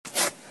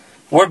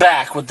We're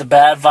back with the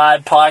Bad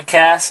Vibe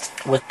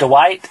podcast with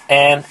Dwight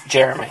and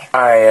Jeremy.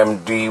 I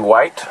am D.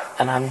 White.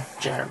 And I'm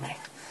Jeremy.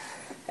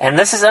 And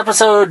this is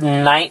episode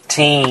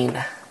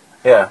 19.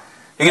 Yeah.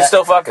 You can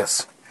still fuck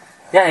us.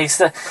 Yeah, he's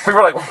still...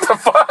 People are like, what the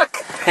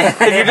fuck?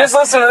 If you just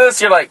listen to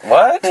this, you're like,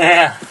 what?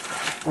 Yeah.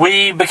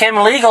 We became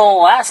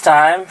legal last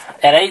time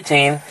at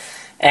 18.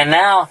 And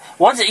now,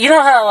 you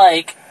know how,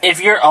 like, if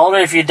you're older,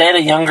 if you date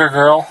a younger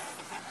girl...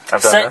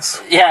 I've done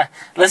this. Yeah.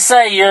 Let's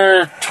say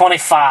you're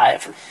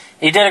 25.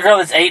 You date a girl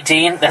that's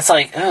 18, that's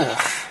like,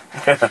 ugh.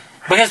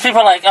 Because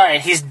people are like,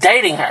 alright, he's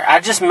dating her. I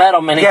just met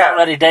him and he's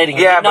already dating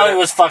her. You know he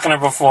was fucking her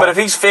before. But if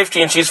he's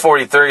 50 and she's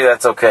 43,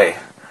 that's okay.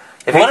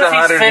 If he's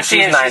 100 and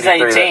she's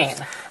 18?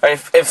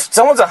 If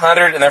someone's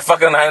 100 and they're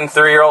fucking a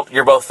 93-year-old,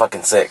 you're both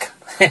fucking sick.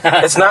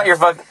 It's not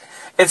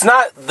it's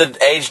not the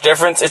age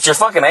difference, it's your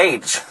fucking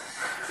age.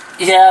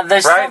 Yeah,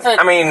 there's something...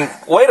 I mean,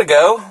 way to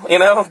go,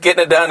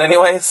 getting it done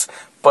anyways.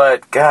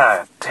 But,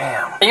 god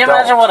damn. Can you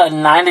imagine what a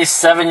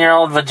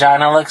 97-year-old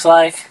vagina looks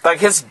like? Like,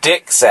 his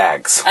dick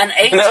sags. An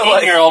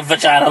 18-year-old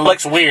vagina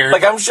looks weird.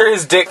 Like, I'm sure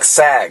his dick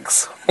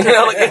sags.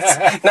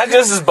 It's not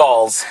just his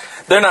balls.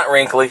 They're not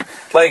wrinkly.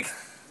 Like,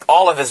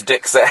 all of his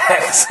dick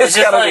sags. It's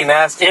gotta be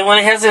nasty. When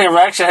he has an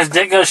erection, his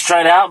dick goes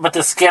straight out, but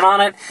the skin on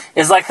it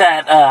is like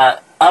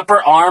that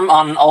upper arm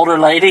on older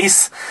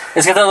ladies.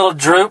 It's got that little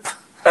droop.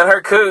 And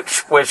her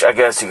cooch, which I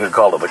guess you could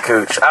call it a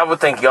cooch. I would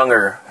think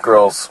younger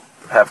girls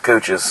have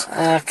cooches.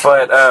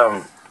 But,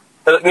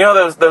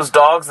 those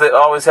dogs that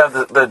always have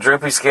the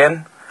droopy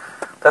skin?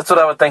 That's what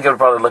I would think it would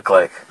probably look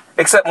like.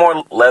 Except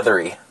more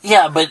leathery.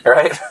 Yeah, but...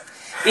 Right?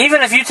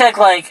 Even if you take,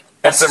 like...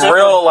 And some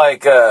real,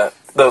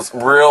 those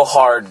real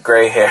hard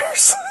gray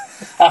hairs.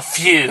 A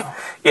few.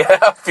 Yeah,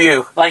 a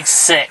few. Like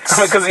 6.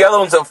 Because the other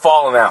ones have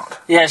fallen out.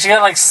 Yeah, she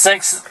got,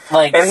 6,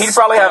 And he'd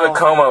probably have a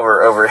comb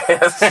over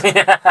his.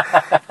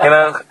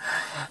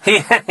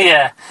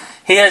 Yeah.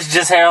 He has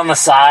just hair on the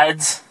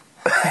sides.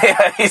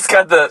 Yeah, he's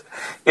got the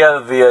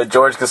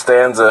George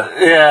Costanza.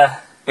 Yeah.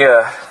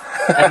 Yeah.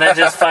 And then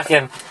just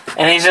fucking...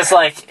 And he's just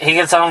he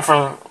gets home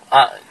from...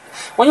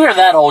 when you're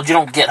that old, you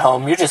don't get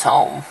home. You're just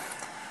home.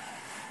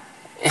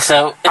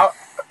 So...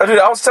 Dude,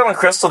 I was telling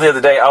Crystal the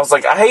other day, I was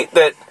like, I hate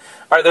that...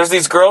 Alright, there's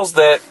these girls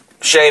that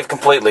shave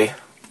completely.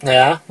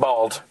 Yeah.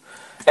 Bald.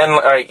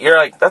 And you're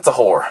like, that's a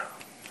whore.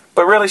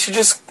 But really, she's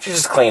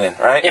just cleaning,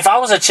 right? If I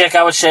was a chick,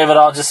 I would shave it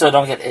all just so it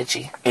don't get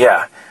itchy.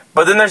 Yeah.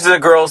 But then there's the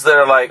girls that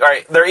are like,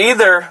 alright, they're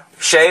either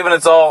shave and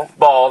it's all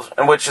bald,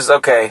 and which is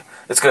okay,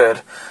 it's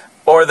good,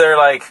 or they're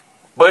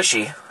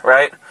bushy,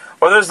 right?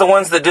 Or there's the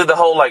ones that do the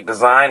whole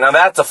design. Now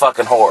that's a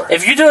fucking whore.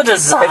 If you do a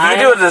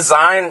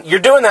design, you're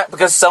doing that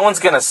because someone's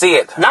gonna see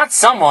it. Not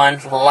someone,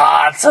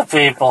 lots of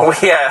people. Well,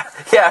 yeah.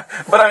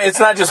 But I mean, it's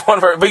not just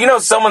one person.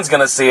 But someone's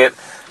gonna see it.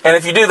 And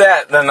if you do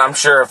that, then I'm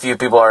sure a few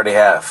people already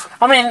have.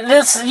 I mean,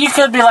 you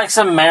could be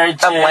some married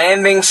chick. A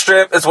landing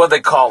strip is what they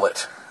call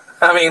it.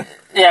 I mean...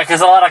 Yeah,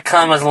 because a lot of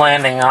cum is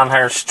landing on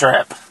her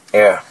strip.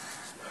 Yeah.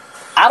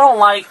 I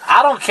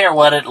don't care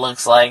what it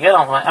looks like.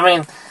 I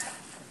mean,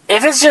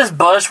 if it's just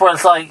bush where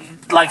it's like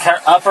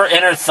her upper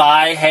inner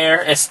thigh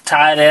hair is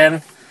tied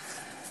in,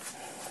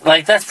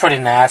 that's pretty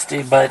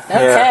nasty, but who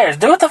cares?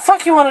 Do what the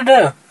fuck you want to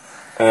do.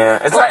 Yeah,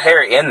 it's not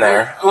hair in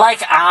there.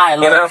 I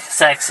look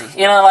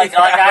sexy.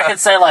 I could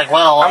say,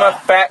 well... I'm a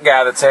fat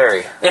guy that's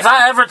hairy. If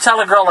I ever tell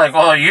a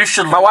girl, you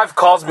should... My wife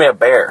calls me a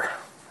bear.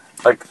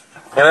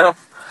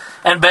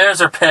 And bears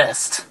are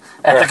pissed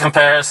at the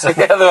comparison.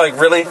 Yeah, they're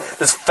really?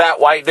 This fat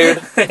white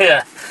dude?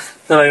 Yeah.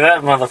 They're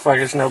that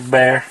motherfucker's no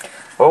bear.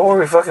 What were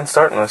we fucking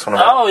starting this one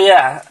about? Oh,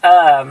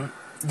 yeah.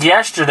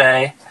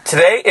 Yesterday...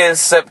 Today is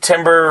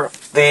September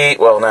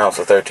now it's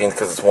the 13th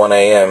because it's 1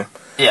 a.m.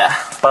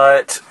 Yeah.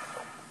 But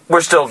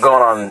we're still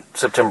going on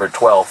September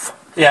 12th.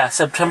 Yeah,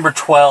 September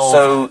 12th.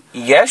 So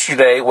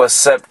yesterday was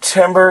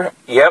September...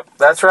 Yep,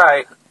 that's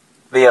right.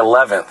 The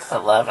 11th.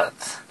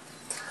 11th.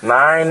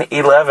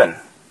 9/11.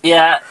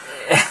 Yeah.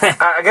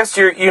 I guess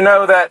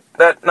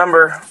that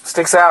number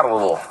sticks out a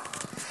little.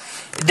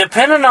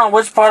 Depending on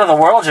which part of the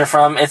world you're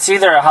from, it's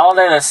either a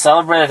holiday that's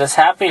celebrated as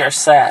happy or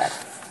sad.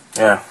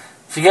 Yeah.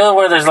 If you go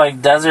where there's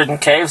desert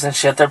and caves and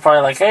shit, they're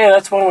probably hey,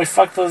 that's when we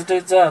fucked those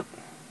dudes up.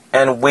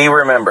 And we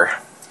remember.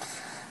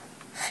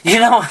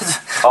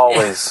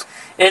 Always.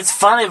 It's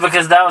funny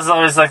because that was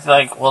always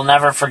we'll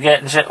never forget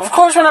and shit. Of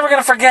course we're never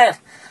going to forget.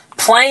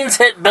 Planes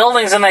hit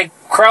buildings and they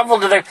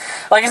crumbled to their...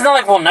 it's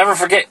not we'll never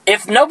forget.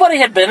 If nobody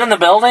had been in the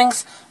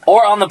buildings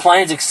or on the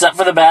planes except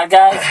for the bad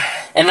guys,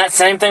 and that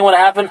same thing would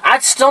happen,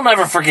 I'd still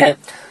never forget.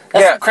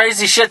 That's some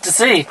crazy shit to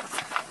see.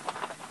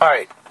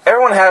 Alright,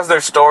 everyone has their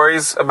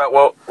stories about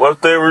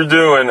what they were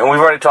doing, and we've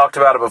already talked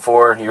about it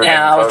before.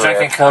 I was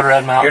drinking Code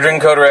Red Mountain. You're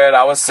drinking Code Red,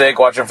 I was sick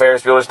watching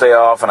Ferris Bueller's Day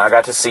Off, and I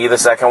got to see the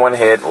second one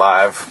hit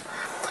live.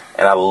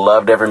 And I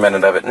loved every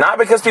minute of it. Not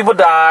because people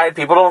died.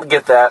 People don't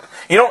get that.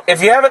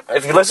 If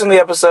you listen to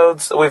the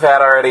episodes that we've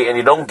had already and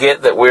you don't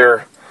get that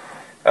we're...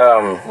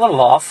 a little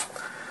off.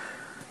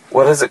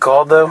 What is it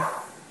called, though?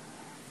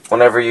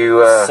 Whenever you...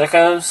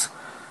 Sickos?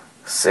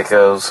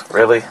 Sickos.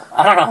 Really?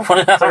 I don't know.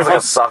 Sounds like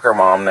a soccer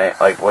mom name.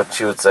 What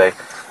she would say.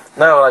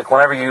 No, like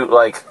whenever you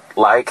like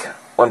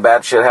when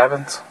bad shit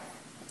happens.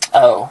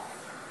 Oh.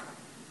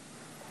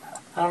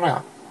 I don't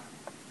know.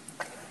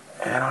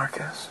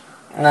 Anarchist?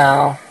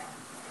 No.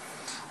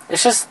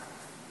 It's just,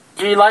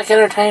 you like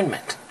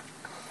entertainment.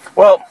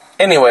 Well,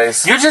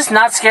 anyways. You're just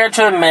not scared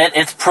to admit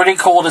it's pretty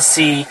cool to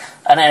see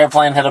an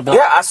airplane hit a building.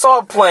 Yeah, I saw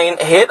a plane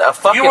hit a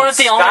fucking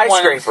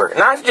skyscraper.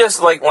 Not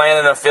just like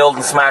land in a field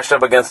and smashed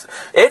up against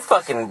it.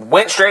 Fucking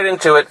went straight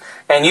into it,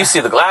 and you see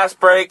the glass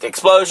break,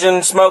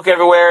 explosion, smoke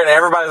everywhere, and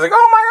everybody's like,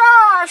 oh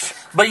my gosh!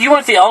 But you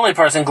weren't the only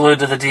person glued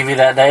to the TV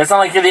that day. It's not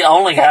like you're the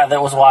only guy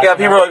that was watching. Yeah,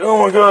 people are like,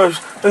 oh my gosh,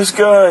 this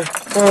guy.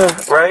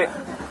 Right?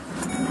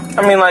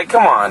 I mean, like,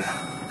 come on.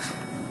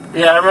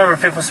 Yeah, I remember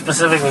people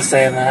specifically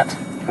saying that.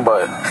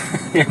 But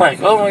you're like,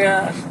 oh my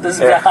gosh, this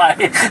guy.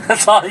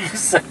 That's all you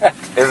said.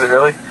 Is it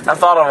really? I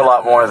thought of a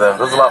lot more, though.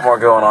 There's a lot more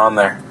going on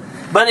there.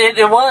 But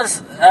it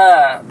was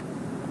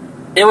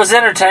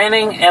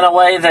entertaining in a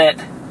way that,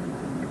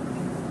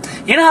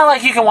 you know how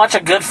like you can watch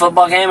a good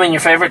football game and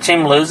your favorite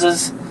team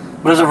loses,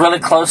 but it was a really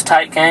close,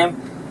 tight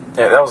game?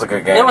 Yeah, that was a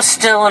good game. It was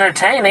still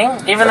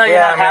entertaining, even though you're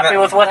not happy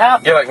with what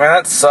happened. You're like, man,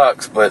 that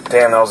sucks, but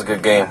damn, that was a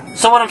good game.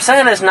 So what I'm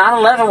saying is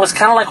 9/11 was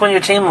kind of like when your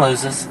team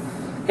loses.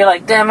 You're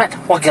like, damn it,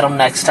 we'll get them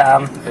next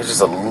time. It's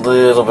just a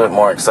little bit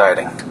more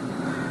exciting.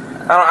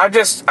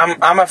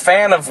 I'm a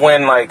fan of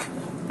when like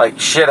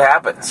shit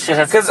happens.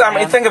 Because I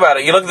mean, think about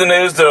it. You look at the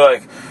news, they're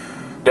like,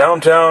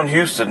 downtown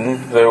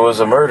Houston, there was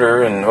a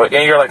murder, and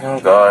you're like, oh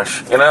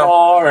gosh, you know.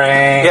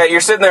 Boring. Yeah,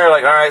 you're sitting there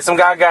like, all right, some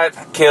guy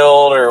got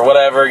killed or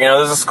whatever. You know,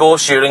 there's a school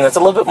shooting. That's a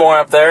little bit more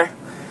up there.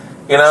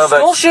 You know,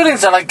 school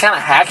shootings are like kind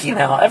of hacky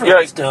now.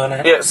 Everybody's doing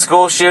it. Yeah,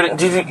 school shooting.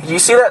 Do you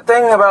see that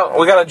thing about?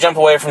 We got to jump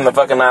away from the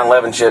fucking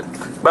 9/11 shit.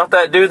 About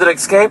that dude that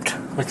escaped.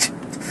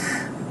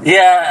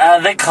 Yeah,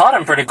 they caught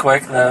him pretty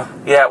quick though.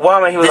 Yeah, well,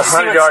 I mean, he was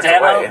 100 yards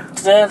away.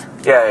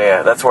 Did?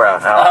 Yeah, that's where I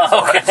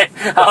saw it.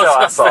 That's how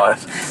I saw it.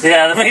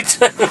 Yeah, me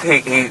too.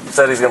 He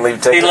said he's gonna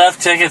leave tickets. He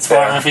left tickets for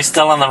him. If he's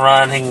still on the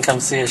run, he can come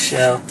see his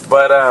show.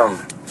 But I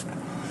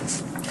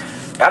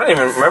don't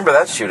even remember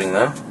that shooting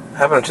though.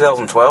 Happened in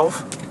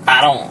 2012.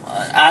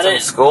 I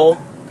didn't.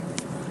 School?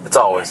 It's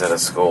always at a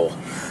school.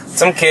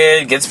 Some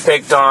kid gets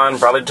picked on,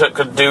 probably took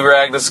a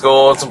do-rag to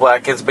school, and some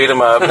black kids beat him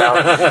up.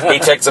 Now he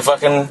takes a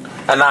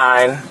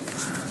 9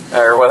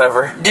 or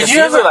whatever. Did it's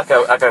you usually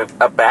ever like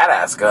a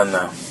badass gun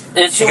though?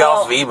 He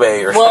got off of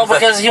eBay or something. Well,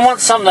 because he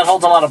wants something that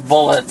holds a lot of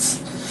bullets.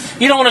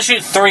 You don't want to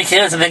shoot 3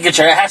 kids and then get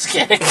your ass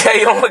kicked. Yeah,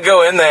 you don't want to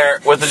go in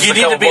there with just you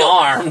need to be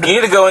armed. You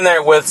need to go in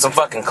there with some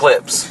fucking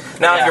clips.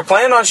 Now, if you're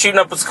planning on shooting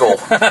up a school,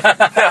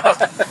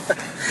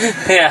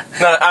 yeah.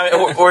 No, I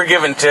mean we're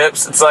giving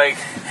tips. It's like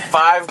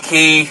 5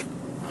 key,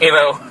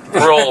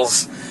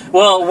 rules.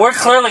 Well, we're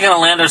clearly going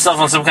to land ourselves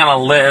on some kind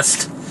of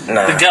list.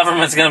 Nah. The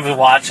government's going to be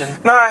watching.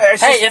 No,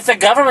 if the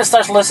government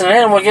starts listening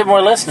in, we'll get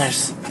more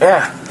listeners.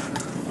 Yeah.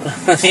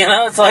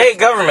 It's like, hey,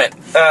 government,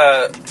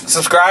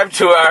 subscribe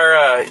to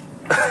our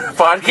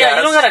podcast. Yeah,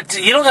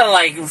 you don't gotta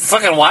like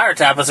fucking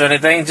wiretap us or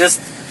anything. Just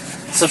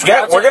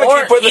subscribe. Yeah, we're gonna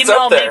keep putting this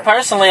up there. Email me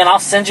personally, and I'll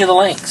send you the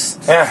links.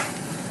 Yeah.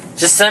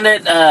 Just send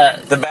it.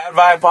 The Bad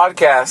Vibe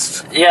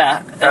Podcast.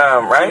 Yeah.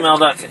 Right.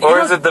 Gmail.com. Or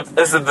is it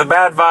the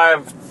Bad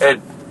Vibe at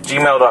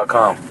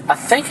gmail.com? I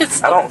think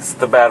it's. It's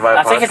the Bad Vibe.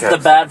 I think it's the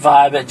Bad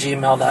Vibe at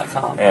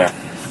gmail.com.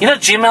 Yeah. You know,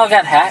 Gmail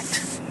got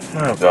hacked.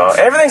 Oh god,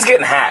 everything's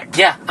getting hacked.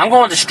 Yeah, I'm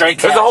going to straight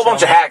cash. There's a whole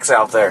bunch of hacks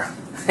out there.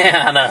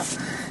 Yeah, I know.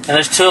 And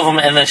there's 2 of them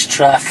in this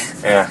truck.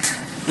 Yeah.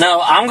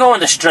 No, I'm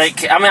going to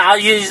straight. I mean,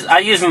 I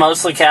use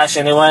mostly cash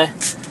anyway.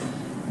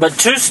 But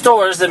 2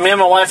 stores that me and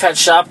my wife had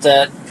shopped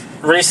at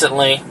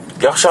recently.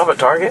 Y'all shop at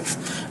Target?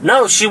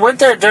 No, she went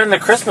there during the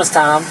Christmas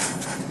time.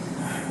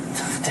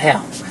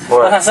 Damn.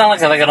 What? I sound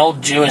like an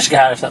old Jewish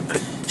guy or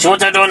something. She went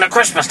there during the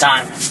Christmas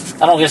time.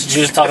 I don't guess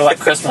Jews talk about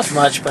Christmas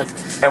much, but...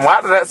 And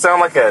why did that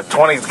sound like a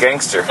 20s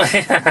gangster?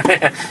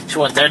 She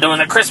went there during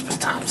the Christmas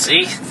time,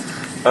 see?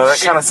 Oh, that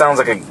kind of sounds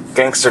like a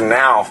gangster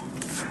now.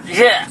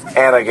 Yeah.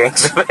 And a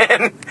gangster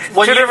then.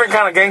 2 different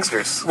kind of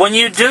gangsters. When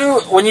you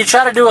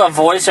try to do a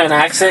voice or an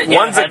accent and you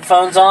have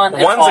headphones on,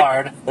 it's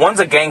hard. One's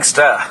a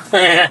gangsta.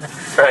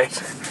 Right.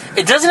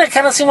 Doesn't it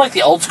kind of seem like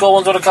the old school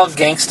ones would have called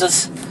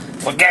gangstas?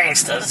 We're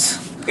gangstas.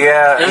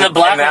 Yeah. And the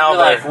black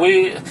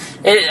people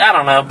I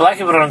don't know. Black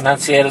people don't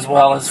enunciate as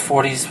well as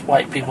 40s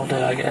white people do,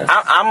 I guess.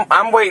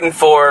 I'm waiting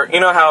for, you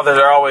know how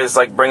they're always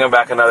like bringing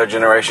back another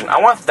generation.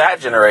 I want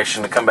that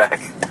generation to come back.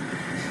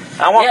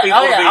 I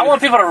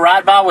want people to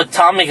ride by with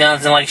Tommy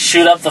guns and like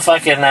shoot up the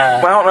fucking.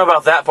 Well, I don't know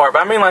about that part,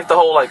 but I mean like the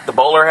whole the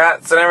bowler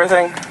hats and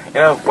everything.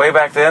 Way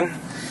back then.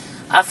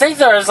 I think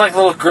there's like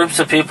little groups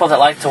of people that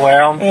like to wear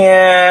them.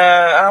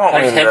 Yeah, I don't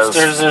like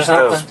hipsters or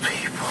something. Those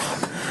people.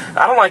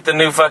 I don't like the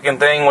new fucking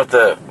thing with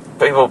the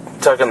people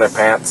tucking their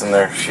pants in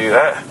their shoes.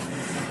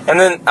 And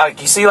then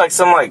you see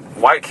some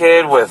white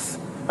kid with.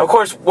 Of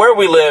course, where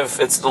we live,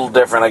 it's a little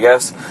different, I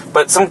guess.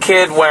 But some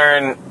kid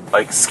wearing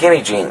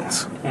skinny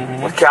jeans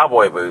with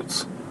cowboy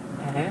boots.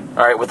 Mm-hmm.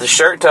 All right, with the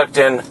shirt tucked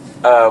in,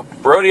 a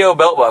rodeo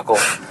belt buckle,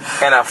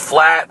 and a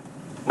flat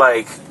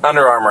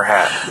Under Armour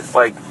hat.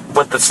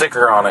 with the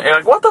sticker on it. You're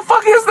like, what the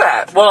fuck is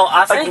that? Well,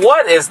 I think like,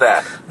 what is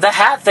that? The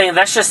hat thing,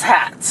 that's just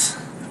hats.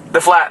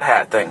 The flat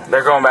hat thing.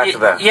 They're going back to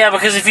that. Yeah,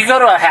 because if you go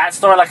to a hat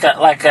store like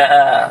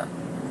a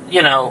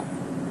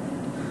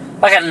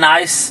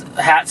nice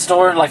hat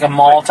store, like a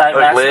mall type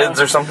like hat lids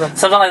store, or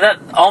something like that,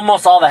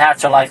 almost all the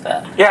hats are like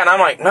that. Yeah, and I'm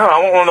like, no, I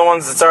want one of the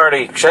ones that's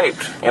already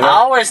shaped. You know? I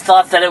always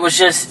thought that it was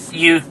just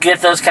you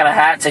get those kind of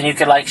hats and you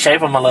could like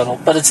shape them a little,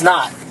 but it's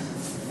not.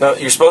 No,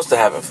 you're supposed to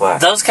have it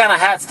flat. Those kind of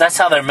hats, that's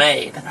how they're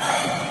made.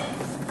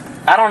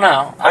 I don't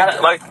know. I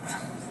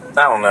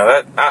don't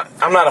know.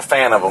 I'm not a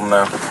fan of them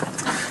though.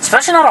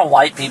 Especially not on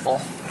white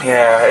people.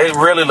 Yeah, it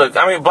really looks...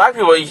 I mean, black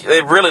people,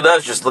 it really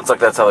does just look like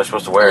that's how they're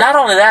supposed to wear it. Not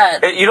only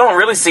that... You don't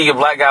really see a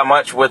black guy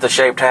much with a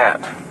shaped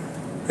hat.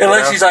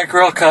 Unless he's like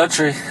real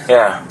country.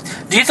 Yeah.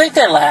 Do you think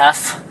they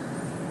laugh?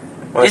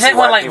 Do you think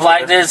when like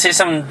black dudes see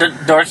some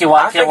dorky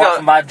white kid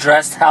walking by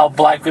dressed how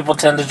black people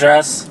tend to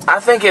dress? I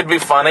think it'd be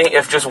funny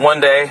if just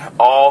one day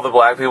all the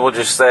black people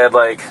just said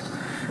like...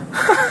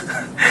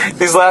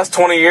 These last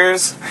 20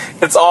 years,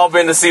 it's all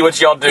been to see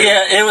what y'all do.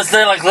 Yeah, it was.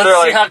 Let's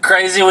see how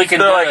crazy we can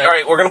do it. All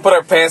right, we're gonna put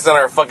our pants down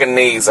our fucking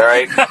knees. All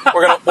right,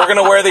 we're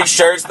gonna wear these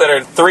shirts that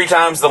are 3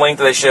 times the length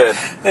they should.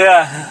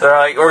 Yeah. They're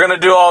like, we're gonna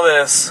do all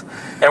this,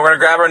 and we're gonna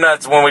grab our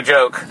nuts when we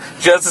joke,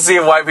 just to see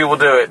if white people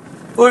do it.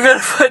 We're gonna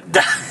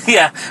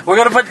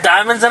put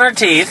diamonds in our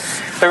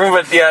teeth. We're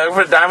gonna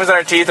put diamonds in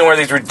our teeth and wear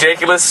these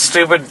ridiculous,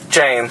 stupid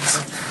chains.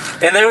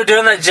 And they were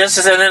doing that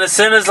and then as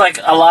soon as like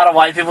a lot of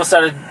white people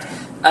started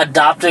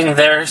adopting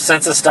their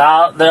sense of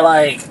style, they're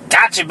like,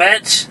 "Gotcha,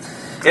 bitch."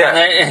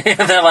 Yeah.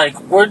 And they're like,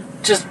 "We're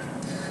just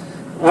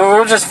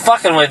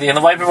fucking with you." And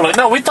the white people are like,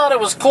 "No, we thought it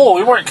was cool.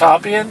 We weren't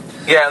copying."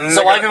 Yeah. And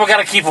so white people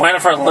gotta keep wearing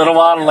it for a little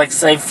while to like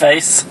save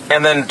face.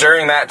 And then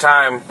during that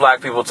time,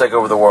 black people take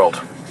over the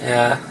world.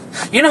 Yeah.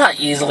 You know how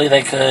easily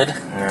they could.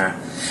 Yeah.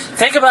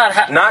 Think about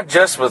how. Not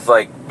just with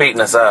like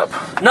beating us up.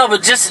 No,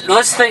 but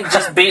let's think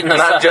just beating us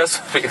up. Not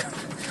just.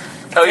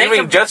 Oh, you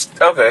mean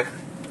just okay.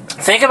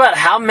 Think about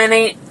how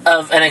many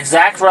of an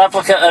exact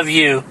replica of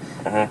you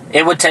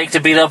it would take to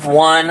beat up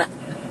one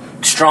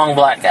strong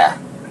black guy.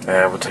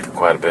 Yeah, it would take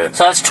quite a bit.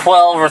 So that's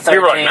 12 or 13.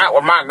 People are like, not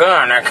with my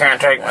gun, I can't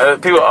take...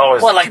 people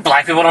always... Well, like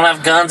black people don't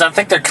have guns. I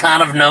think they're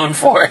kind of known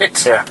for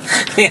it. Yeah.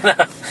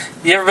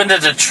 You ever been to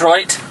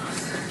Detroit?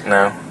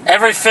 No.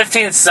 Every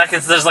 15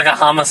 seconds there's like a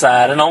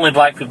homicide, and only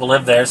black people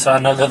live there, so I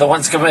know they're the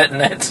ones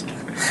committing it.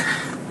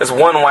 There's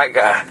one white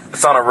guy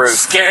that's on a roof.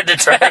 Scared to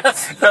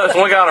death. No, there's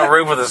one guy on a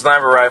roof with a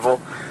sniper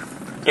rifle.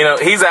 You know,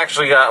 he's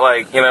actually got,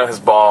 like, you know, his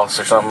boss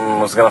or something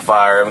was going to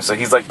fire him, so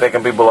he's, like,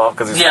 picking people off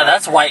because he's... Yeah,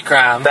 that's white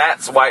crime.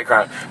 That's white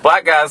crime.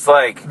 Black guys,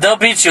 like... They'll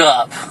beat you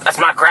up. That's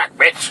my crack,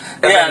 bitch.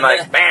 And then,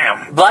 like,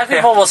 bam. Black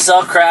people will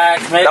sell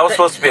crack. Maybe that was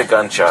supposed to be a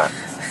gunshot.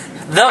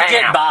 They'll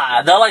get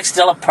by. They'll, like,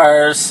 steal a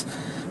purse,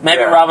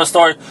 maybe rob a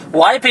store.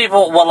 White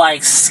people will,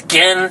 like,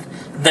 skin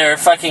their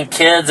fucking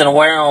kids and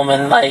wear them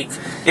and, like...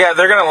 Yeah,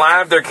 they're going to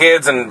line up their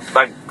kids and,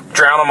 like...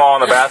 drown them all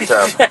in the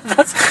bathtub.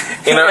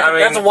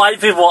 That's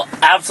white people,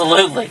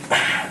 absolutely.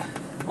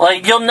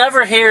 Like, you'll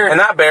never hear... And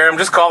not bury them,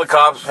 just call the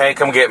cops, hey,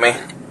 come get me. I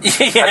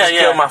just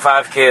killed my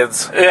 5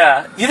 kids.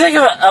 Yeah. You think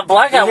of a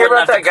black guy... You hear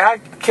about that guy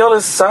killed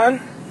his son?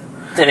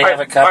 Did he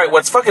have it covered? Alright,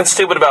 what's fucking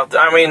stupid about...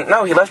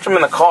 no, he left him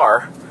in the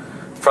car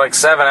for like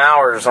 7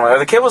 hours or something.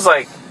 The kid was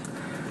like...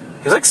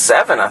 He was like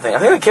 7, I think. I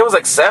think the kid was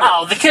like 7.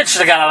 Oh, the kid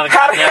should have got out of the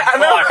car.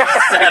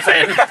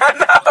 7. I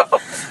know.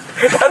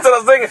 That's what I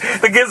was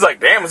thinking. The kid's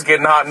like, damn, it's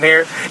getting hot in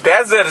here.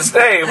 Dad said to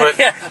stay, but,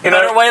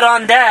 better wait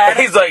on Dad.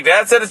 He's like,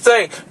 Dad said to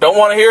stay. Don't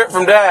want to hear it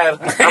from Dad.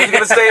 I'm just going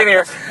to stay in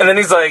here. And then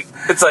he's like,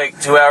 it's like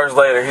 2 hours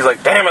later. He's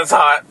like, damn, it's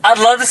hot. I'd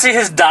love to see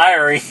his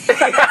diary.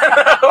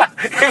 I know.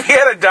 If he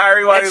had a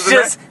diary while he was in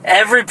there.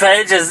 Every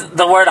page is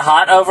the word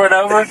hot over and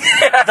over.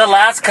 Yeah. The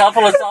last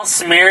couple is all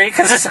smeary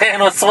because his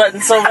hand was sweating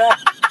so bad.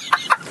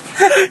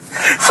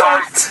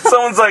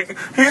 Someone's like,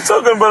 he's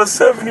talking about a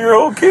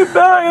 7-year-old kid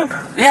dying.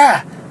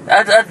 Yeah.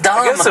 I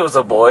guess it was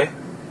a boy.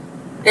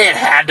 It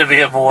had to be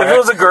a boy. If it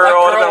was a girl, it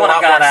would have been a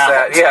lot more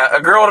sad. Yeah,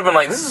 a girl would have been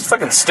like, this is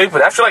fucking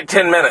stupid. After like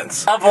 10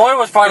 minutes. A boy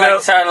was probably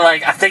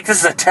like, I think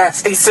this is a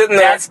test. He's sitting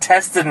there. Dad's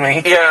testing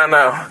me. Yeah, I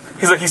know.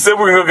 He's like, he said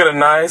we're going to go get a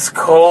nice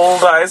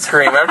cold ice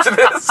cream after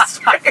this.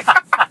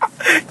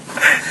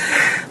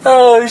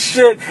 Oh,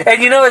 shit.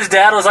 And you know his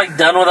dad was like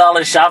done with all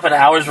his shopping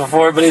hours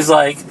before, but he's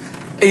like...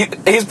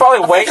 He's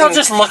probably waiting. He'll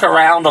just look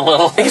around a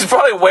little. He's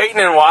probably waiting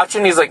and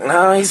watching. He's like,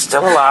 no, he's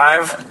still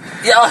alive.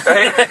 Yeah,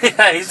 right?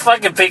 Yeah, he's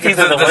fucking peeking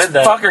through the window.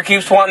 This fucker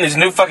keeps wanting these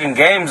new fucking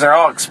games. They're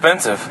all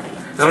expensive.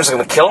 I'm just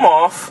going to kill them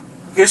off.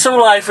 Get some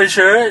life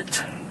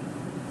insurance.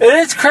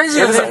 It's crazy.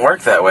 It doesn't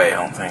work that way,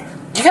 I don't think.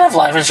 You can have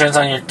life insurance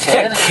on your kid. You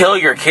can't kill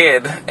your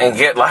kid and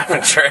get life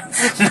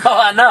insurance. No,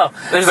 I know.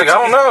 He's like, I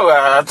don't know.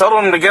 I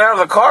told him to get out of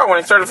the car when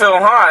he started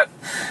feeling hot.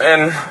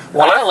 And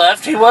when I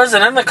left, he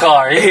wasn't in the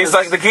car. He's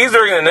like, the keys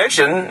are in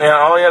ignition. You know,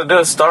 all you had to do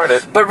is start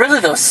it. But really,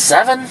 though,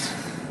 7?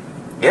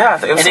 Yeah, I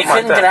think it was and he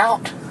couldn't get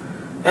out?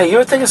 Yeah, you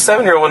would think a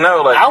 7-year-old would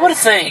know. Like, I would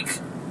think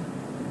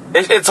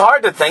It's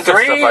hard to think of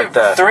stuff like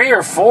that. 3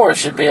 or 4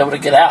 should be able to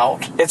get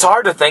out. It's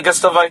hard to think of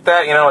stuff like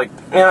that.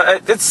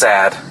 It's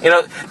sad.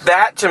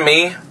 That to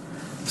me,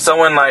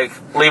 someone like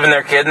leaving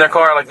their kid in their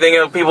car, like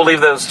people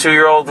leave those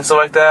 2-year-olds and stuff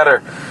like that,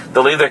 or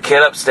they'll leave their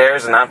kid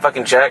upstairs and not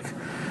fucking check.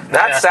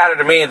 That's sadder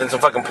to me than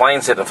some fucking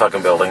planes hitting a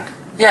fucking building.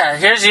 Yeah,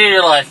 here's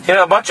you're like...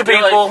 a bunch of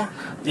people...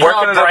 You're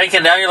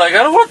breaking down, you're like,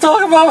 I don't want to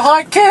talk about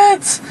hot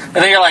kids. And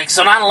then you're like,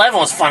 so 9/11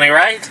 was funny,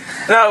 right?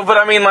 No, but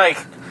I mean,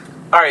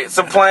 alright,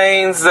 some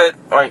planes that,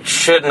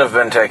 shouldn't have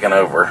been taken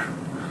over.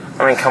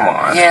 I mean, come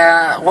on.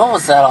 Yeah, what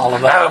was that all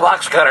about? I have a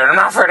box cutter, and I'm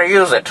not afraid to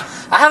use it.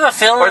 I have a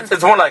feeling... Or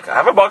it's more like, I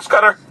have a box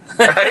cutter,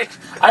 right?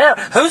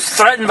 Who's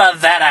threatened by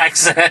that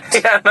accent?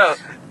 Yeah, no.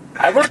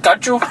 I will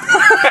cut you.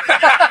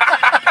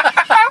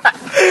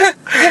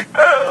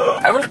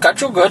 I will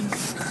cut you good.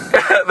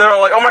 They're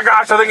all like, oh my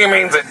gosh, I think he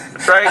means it,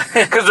 right?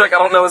 Because I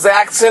don't know his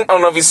accent, I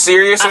don't know if he's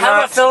serious or not.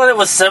 I have a feeling it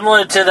was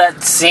similar to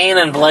that scene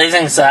in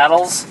Blazing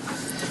Saddles,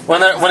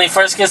 when he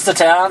first gets to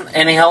town,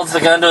 and he holds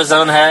the gun to his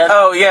own head.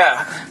 Oh,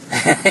 yeah.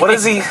 What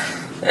is he?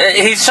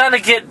 He's trying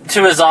to get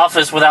to his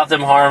office without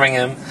them harming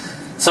him.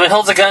 So he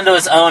holds a gun to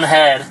his own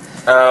head.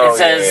 Oh, it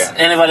says,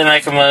 anybody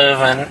make a move,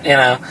 and,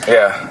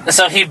 Yeah.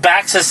 So he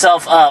backs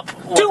himself up.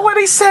 Do what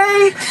he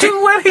say!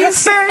 Do what he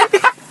say!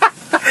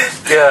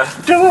 Yeah.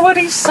 Do what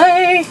he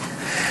say!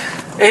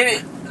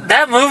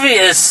 That movie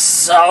is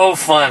so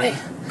funny.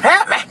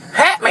 Hat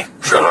me!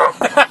 Shut up.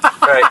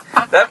 Right.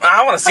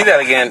 I want to see that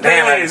again.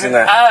 Damn, I haven't seen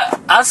that.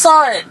 I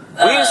saw it.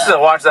 We used to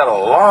watch that a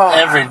lot.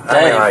 Every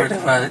day,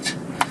 pretty much.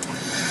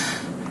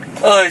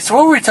 Alright, so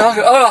what were we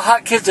talking? Oh,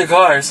 hot kids and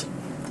cars.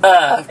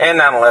 And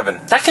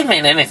 9/11. That could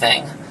mean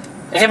anything.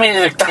 It could mean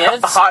either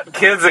kids. Hot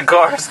kids and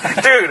cars.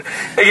 Dude,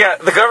 yeah,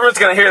 the government's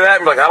going to hear that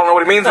and be like, I don't know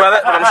what he means by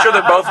that, but I'm sure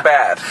they're both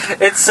bad.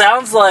 It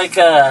sounds like...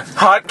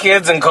 hot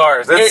kids and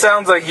cars. It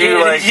sounds like you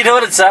know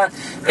what it sounds...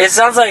 It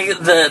sounds like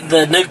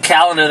the new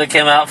calendar that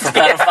came out for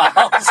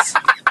pedophiles.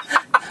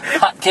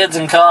 Hot kids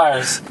and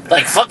cars.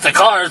 Like, fuck the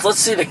cars, let's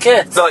see the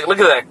kids. So, look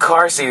at that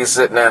car seat he's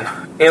sitting in.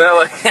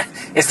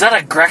 Is that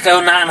a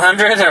Greco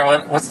 900 or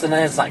what's the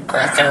name? It's like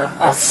Greco.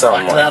 I'll fuck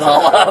like that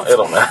all up.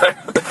 It'll matter.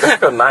 The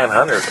Greco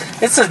 900.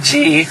 It's a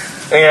G.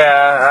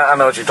 Yeah, I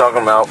know what you're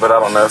talking about, but I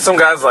don't know. Some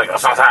guys are like,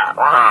 that's not that.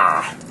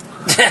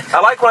 I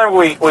like whenever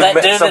we that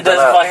dude that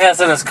does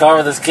podcasts in his car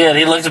with his kid.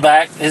 He looks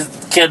back, his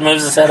kid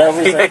moves his head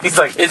over. He's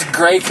like, it's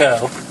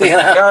Greco.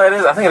 Yeah, it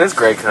is. I think it is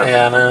Greco.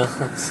 Yeah, I know.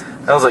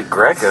 I was like,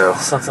 Greco.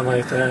 Something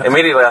like that.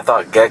 Immediately I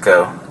thought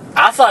Gecko.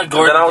 I thought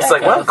Gordon. And then I was Gecko.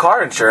 like, well,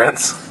 car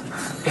insurance.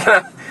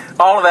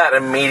 All of that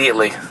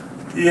immediately.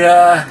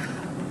 Yeah.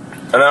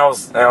 And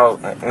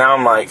then now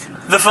I'm like...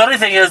 The funny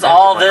thing is,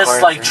 all this,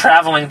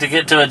 traveling to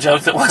get to a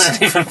joke that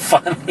wasn't even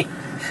funny.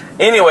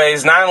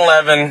 Anyways,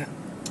 9/11,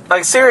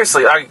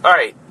 seriously,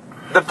 alright,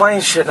 the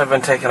planes shouldn't have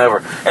been taken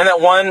over.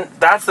 And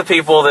that's the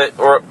people that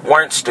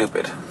weren't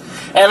stupid.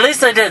 At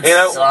least they did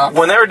something.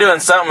 When they were doing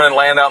something and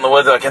land out in the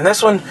woods, and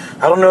this one,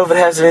 I don't know if it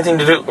has anything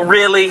to do...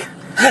 Really?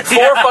 4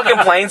 fucking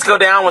planes go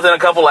down within a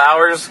couple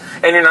hours,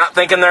 and you're not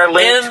thinking they're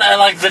linked? In,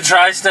 the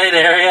tri-state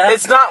area?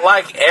 It's not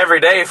like every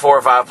day 4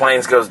 or 5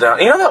 planes goes down.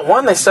 You know that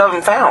one they still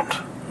haven't found?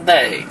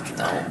 They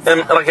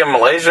don't. In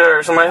Malaysia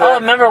or something like that? Oh,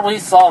 remember we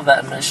solved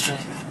that mystery.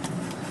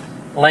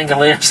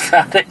 Langoliers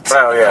got it.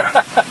 Oh,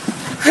 yeah.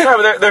 No,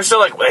 but they're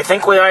still they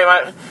think we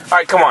might...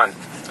 Alright, come on.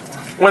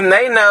 When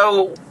they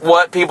know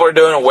what people are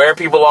doing and where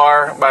people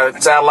are by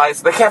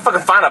satellites, they can't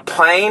fucking find a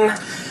plane.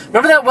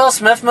 Remember that Will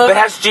Smith movie?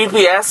 That has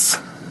GPS?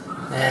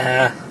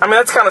 Yeah. I mean,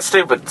 that's kind of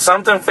stupid.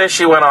 Something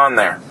fishy went on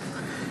there.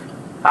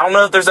 I don't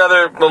know if there's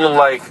other little,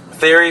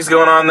 theories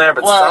going on there,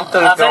 but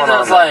something's going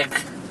on there.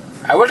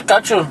 I would have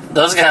got you.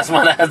 Those guys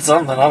might have had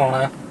something. I don't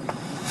know.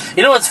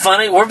 You know what's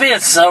funny? We're being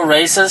so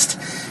racist,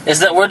 is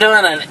that we're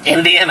doing an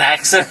Indian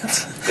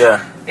accent.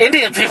 Yeah.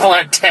 Indian people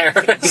aren't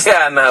terrorists.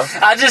 Yeah, I know.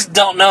 I just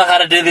don't know how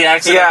to do the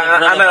accent. Yeah,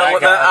 I know.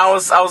 I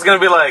was going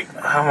to be like,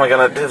 how am I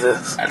going to do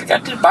this? I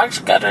got to box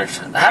cutters.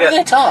 How do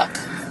they talk?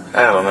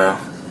 I don't know.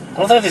 I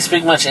don't think they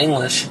speak much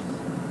English.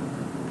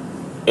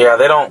 Yeah,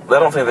 they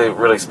don't think they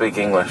really speak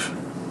English.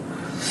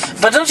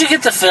 But don't you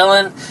get the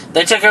feeling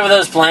they took over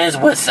those planes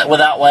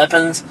without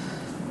weapons,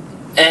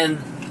 and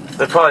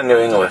they probably knew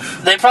English.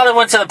 They probably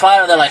went to the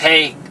pilot. They're like,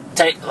 "Hey,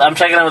 I'm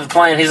taking over the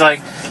plane." He's like,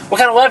 "What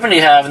kind of weapon do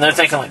you have?" And they're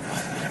thinking like,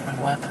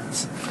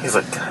 "Weapons." He's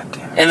like, "God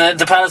damn." And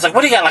the pilot's like,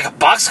 "What do you got? Like a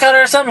box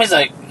cutter or something?" He's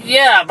like,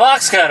 "Yeah, a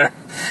box cutter."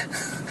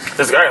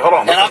 He's like, "All right, hold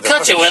on." And I'll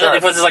cut you with it. He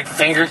puts his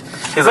finger.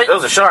 He's like,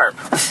 "Those are sharp."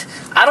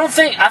 I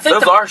think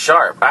those are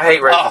sharp. I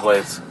hate razor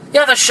blades.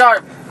 Yeah, they're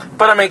sharp.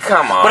 But I mean,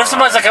 come on. But if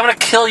somebody's like, "I'm going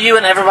to kill you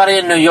and everybody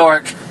in New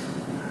York,"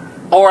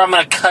 or "I'm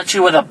going to cut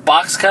you with a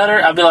box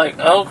cutter," I'd be like,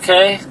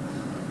 "Okay,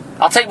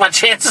 I'll take my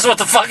chances with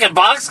the fucking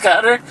box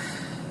cutter."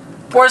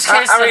 Worst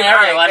case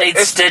scenario, I need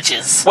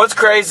stitches. What's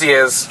crazy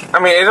is, it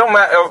don't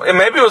matter.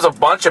 Maybe it was a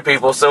bunch of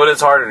people, so it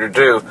is harder to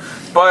do.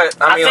 But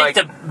I think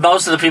that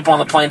most of the people on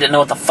the plane didn't know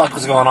what the fuck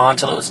was going on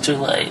until it was too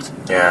late.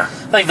 Yeah,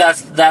 I think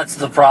that's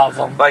the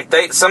problem.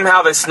 They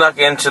somehow snuck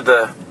into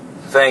the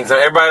things. And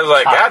everybody was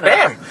like, God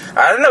damn,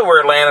 I didn't know we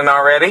were landing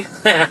already.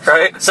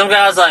 Right? Some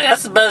guy was like,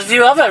 that's the best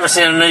view I've ever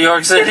seen in New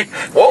York City.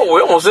 Whoa,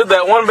 we almost hit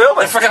that one building.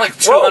 They're freaking like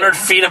 200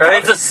 feet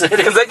above the city.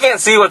 Because they can't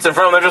see what's in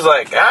front of them. They're just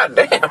like, God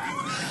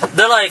damn.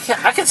 They're like,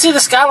 I can see the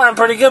skyline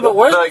pretty good, but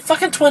where's the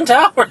fucking Twin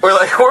Towers? We're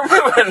like, we're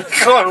moving.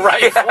 Going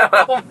right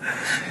for them.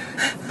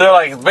 They're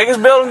like,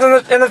 biggest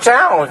buildings in the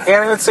town. We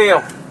can't even see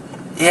them.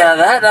 Yeah,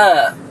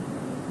 that,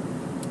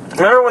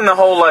 Remember when the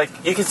whole, like,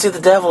 you can see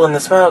the devil in the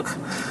smoke?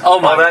 Oh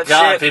my that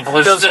God, shit? people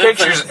are Those stupid.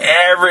 pictures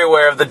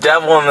everywhere of the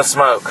devil in the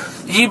smoke.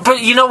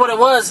 But you know what it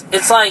was?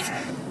 It's like,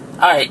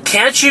 alright,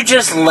 can't you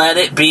just let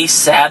it be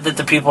sad that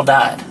the people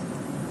died?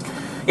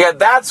 Yeah,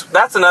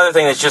 that's another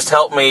thing that's just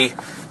helped me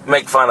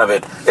make fun of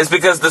it. It's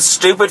because the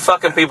stupid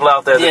fucking people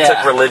out there that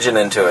took religion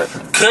into it.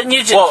 Couldn't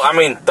you just... Well, I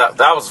mean, that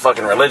was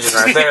fucking religion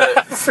right there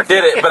that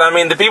did it. But I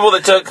mean, the people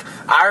that took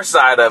our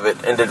side of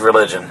it and did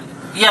religion.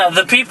 Yeah,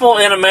 the people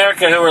in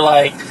America who were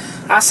like,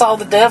 I saw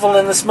the devil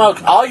in the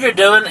smoke. All you're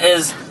doing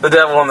is... The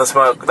devil in the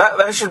smoke.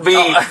 That should be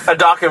a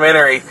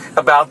documentary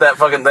about that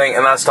fucking thing,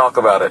 and us talk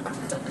about it.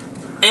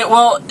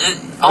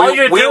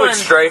 We would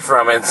stray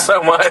from it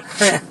so much.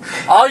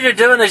 All you're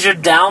doing is you're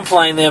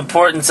downplaying the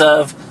importance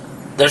of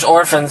there's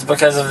orphans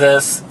because of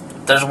this.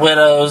 There's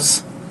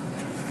widows.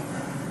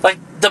 Like,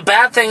 the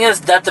bad thing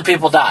is that the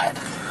people died.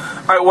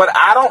 All right, what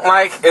I don't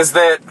like is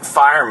that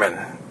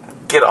firemen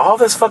get all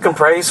this fucking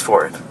praise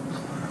for it.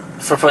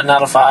 For putting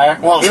out a fire?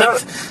 Well, you know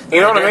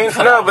what I mean?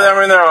 No, but I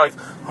mean, they're like,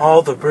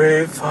 all the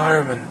brave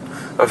firemen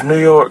of New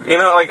York. You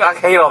know, like, I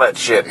hate all that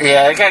shit.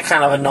 Yeah, it got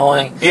kind of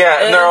annoying.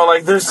 Yeah, and they're all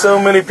like, there's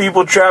so many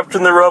people trapped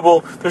in the rubble.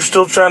 They're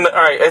still trying to... All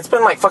right, it's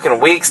been like fucking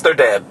weeks. They're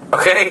dead,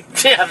 okay?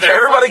 Yeah,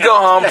 everybody go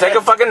home, take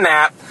a fucking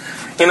nap.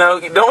 You know,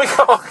 don't we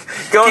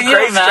going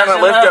crazy trying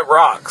to lift up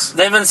rocks?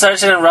 They've been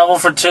searching in rubble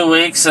for 2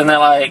 weeks, and they're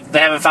like, they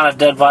haven't found a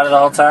dead body the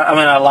whole time. I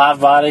mean, a live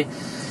body.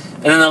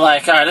 And then they're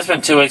like, all right, it's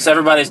been 2 weeks.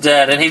 Everybody's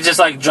dead. And he just,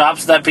 like,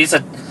 drops that piece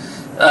of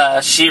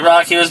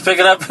sheetrock he was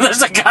picking up, and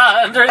there's a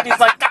guy under it. He's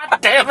like, God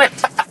damn it.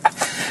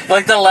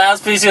 Like, the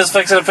last piece he was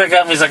fixing to pick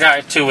up, and he's like, all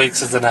right, 2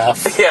 weeks is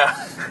enough.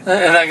 Yeah.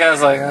 And that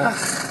guy's like,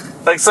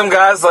 ugh. Like, some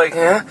guy's like,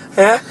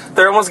 yeah,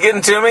 they're almost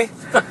getting to me.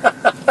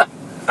 I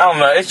don't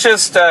know. It's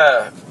just,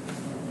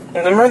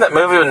 remember that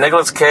movie with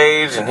Nicolas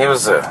Cage, and he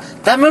was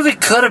that movie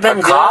could have been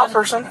a cop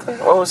or something?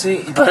 What was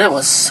he? But it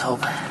was so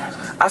bad.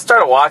 I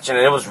started watching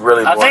it. It was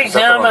really boring. I think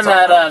him and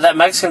that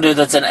Mexican dude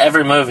that's in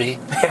every movie.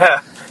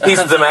 Yeah,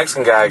 he's the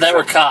Mexican guy. They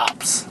were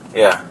cops.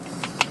 Yeah.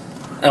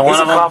 And he's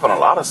a cop in a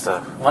lot of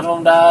stuff. One of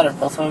them died, or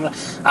both of them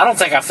died. I don't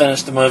think I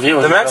finished the movie.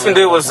 The Mexican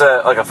dude was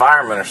like a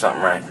fireman or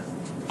something, right?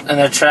 And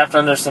they're trapped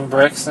under some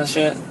bricks and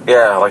shit?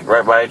 Yeah, like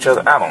right by each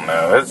other. I don't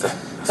know.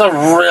 It's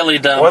a really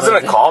dumb Wasn't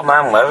movie. It called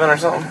 9/11 or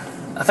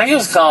something? I think it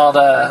was called,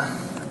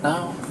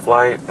 no.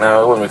 Flight?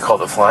 No, it wouldn't be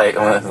called The Flight.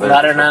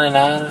 Ladder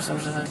 99 or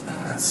something like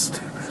that. That's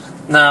stupid.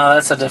 No,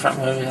 that's a different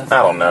movie.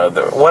 I don't know.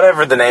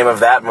 Whatever the name of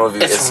that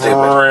movie is stupid.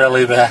 It's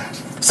really bad.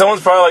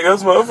 Someone's probably like,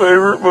 that's my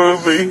favorite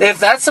movie. If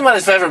that's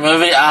somebody's favorite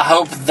movie, I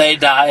hope they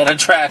die in a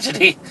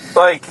tragedy.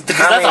 Like, because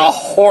that's a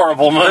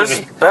horrible movie.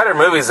 There's better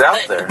movies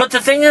out there. But the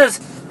thing is,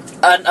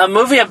 a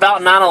movie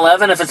about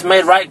 9/11, if it's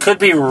made right, could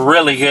be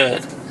really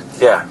good.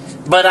 Yeah.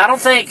 But I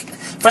don't think,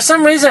 for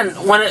some reason,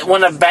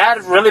 when a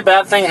really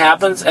bad thing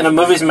happens and a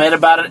movie's made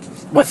about it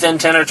within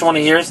 10 or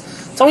 20 years,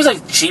 it's always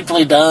like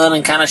cheaply done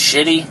and kind of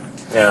shitty.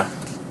 Yeah.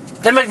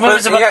 They make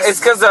movies about... Yeah, it's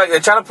because they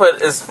try to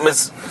put as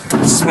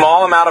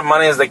small amount of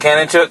money as they can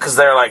into it because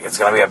they're like, it's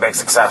going to be a big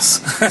success.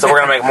 So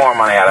we're going to make more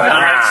money out of it. We're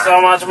going to make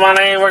so much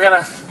money, we're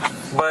going to...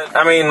 But,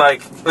 I mean,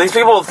 like, these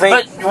people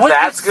think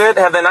that's good.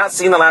 Have they not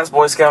seen The Last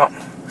Boy Scout?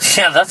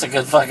 Yeah, that's a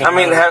good fucking movie.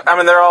 I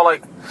mean, they're all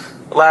like,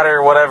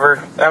 ladder whatever.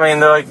 I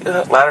mean, they're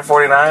like, ladder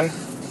 49.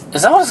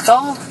 Is that what it's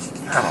called?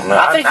 I don't know.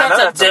 I think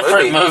that's a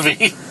different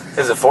movie.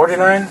 Is it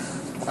 49?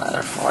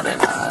 Ladder 49.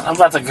 I'm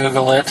about to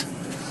Google it.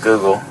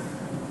 Google.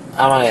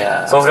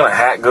 Someone's going to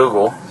hack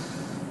Google.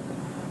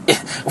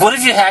 What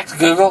if you hacked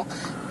Google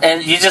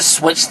and you just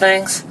switch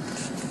things?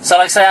 So,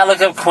 like, say I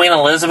look up Queen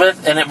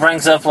Elizabeth and it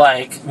brings up,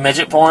 like,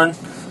 midget porn.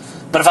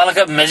 But if I look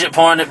up midget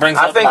porn, it brings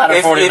up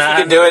ladder 49. If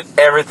you can do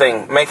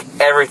it, make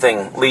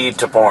everything lead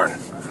to porn.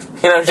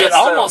 You know, it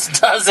almost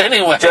does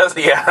anyway.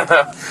 Yeah.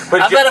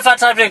 But I bet if I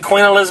typed in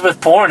Queen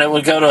Elizabeth porn, it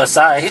would go to a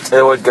site.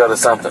 It would go to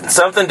something.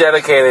 Something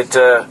dedicated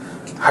to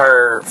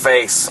her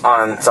face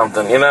on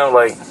something, you know,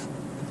 like...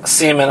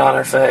 Semen on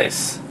her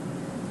face.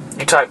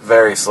 You type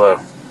very slow.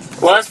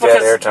 Well, that's because...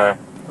 Dead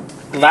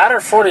airtime. Ladder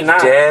 49.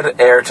 Dead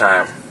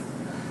airtime.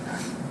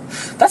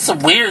 That's a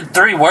weird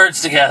 3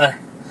 words together.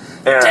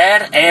 Yeah.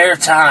 Dead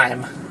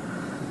airtime.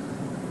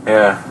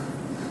 Yeah.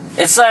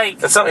 It's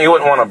like... It's something you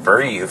wouldn't want to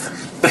breathe.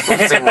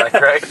 It seems like,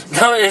 right?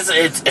 No,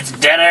 it's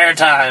dead air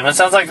time. It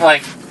sounds like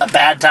a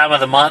bad time of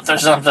the month or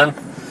something.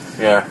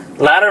 Yeah.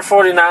 Ladder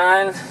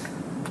 49.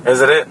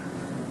 Is it?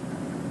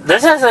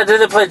 This has a dude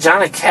that played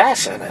Johnny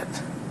Cash in it.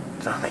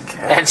 Johnny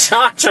Cash. And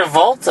John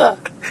Travolta.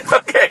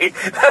 Okay,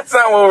 that's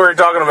not what we were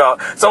talking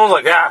about. Someone's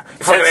like, you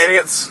fucking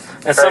idiots.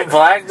 And some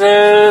black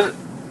dude.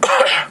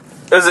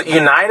 Is it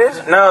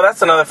United? No,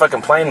 that's another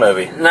fucking plane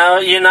movie. No,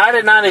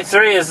 United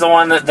 93 is the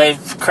one that they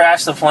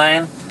crashed the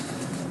plane.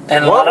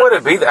 And what would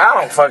it be? I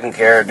don't fucking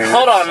care, dude.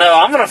 Hold on, no,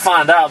 I'm going to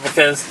find out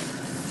because...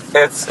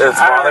 It's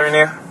bothering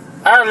you?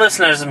 Our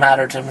listeners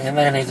matter to me, and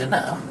they need to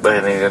know. They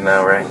need to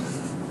know, right?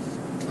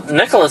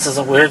 Nicholas is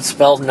a weird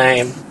spelled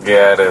name.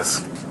 Yeah, it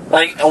is.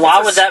 Like,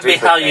 why would that be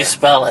how you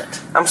spell it?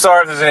 I'm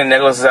sorry if there's any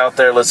Nicholases out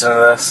there listening to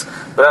this,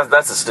 but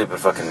that's a stupid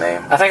fucking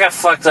name. I think I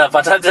fucked up.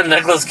 I typed in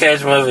Nicolas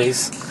Cage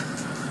movies.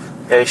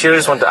 Yeah, you should have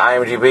just went to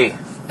IMDb.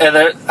 And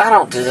I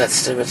don't do that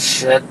stupid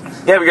shit.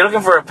 Yeah, but you're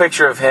looking for a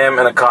picture of him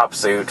in a cop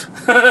suit.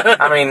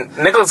 I mean,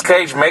 Nicolas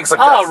Cage makes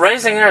like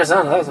Raising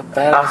Arizona. That was a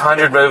bad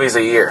 100 movies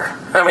a year.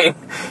 I mean,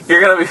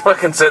 you're gonna be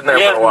fucking sitting there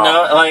for a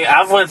while. No, like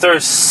I've went through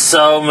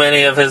so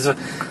many of his.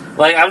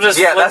 Like I'm just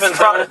flipping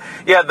through.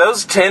 Yeah,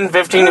 those 10,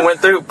 15 he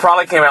went through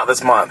probably came out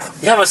this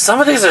month. Yeah, but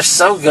some of these are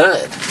so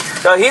good.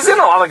 He's in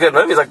a lot of good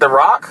movies, like The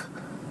Rock.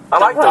 I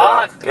like The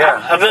Rock.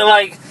 Yeah, I've been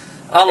like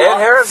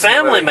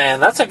Family movie. Man.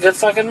 That's a good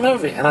fucking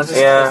movie, and I just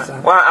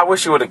Well, I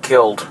wish he would have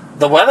killed.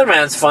 The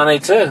Weatherman's funny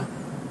too.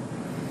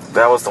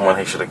 That was the one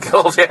he should have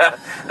killed. Yeah,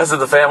 that's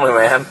The Family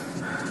Man.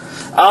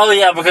 Oh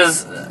yeah,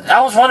 because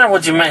I was wondering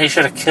what you meant. He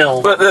should have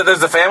killed. But there's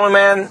The Family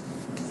Man,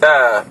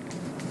 The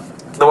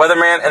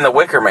Weatherman, and The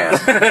Wicker Man.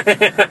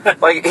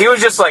 Like he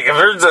was just like, if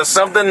there's a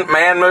something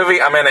man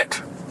movie, I'm in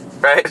it,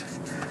 right?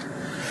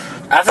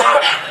 I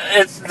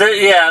think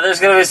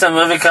there's gonna be some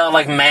movie called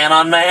like Man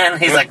on Man.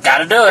 He's like,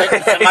 gotta do it.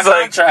 It's in my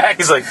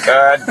contract. He's like,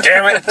 God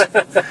damn it.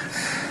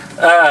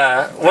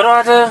 What do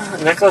I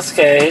do? Nicolas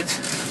Cage.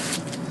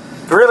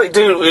 Really,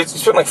 dude? You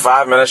spent like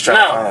 5 minutes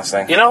trying to find this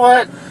thing. You know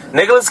what?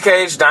 Nicolas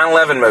Cage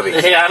 9/11 movie.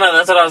 Yeah, I know.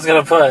 That's what I was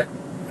gonna put.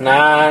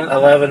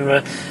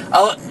 9/11.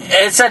 Oh,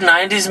 it said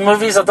 90s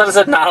movies. I thought it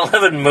said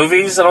 9/11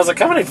 movies, and I was like,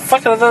 how many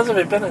fucking of those have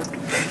he been in?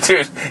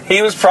 Dude,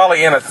 he was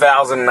probably in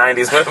 1,000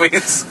 90s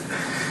movies.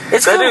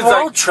 It's called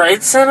World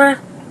Trade Center.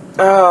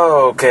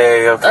 Oh,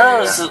 okay.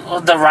 So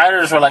the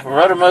writers were like, we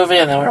wrote a movie,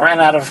 and then we ran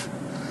out of.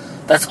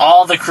 That's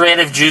all the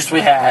creative juice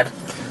we had.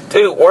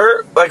 Dude,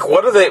 where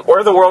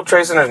are the World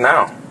Trade Centers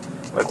now?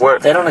 Like where?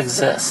 They don't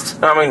exist.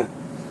 I mean,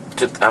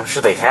 I'm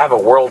sure they have a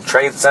World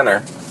Trade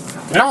Center.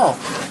 No.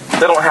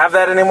 They don't have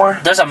that anymore?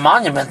 There's a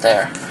monument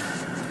there.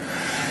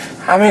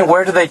 I mean,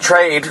 where do they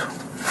trade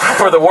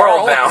for the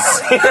world now?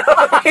 You know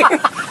what I mean?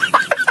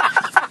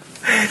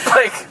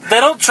 Like, they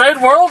don't trade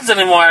worlds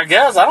anymore, I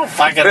guess. I don't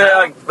fucking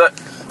know.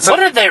 What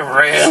did they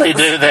really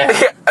do there?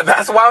 Yeah,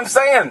 that's what I'm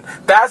saying.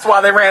 That's why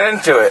they ran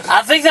into it.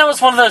 I think that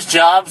was one of those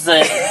jobs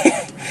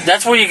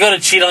that's where you go to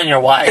cheat on your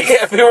wife.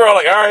 Yeah, people were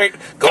like, all right,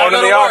 going to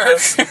the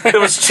office. There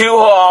was 2 whole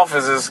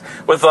offices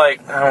with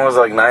like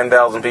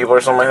 9,000 people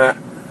or something like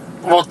that.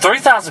 Well,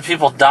 3,000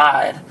 people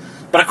died.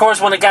 But of course,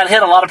 when it got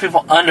hit, a lot of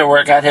people under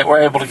where it got hit were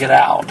able to get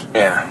out.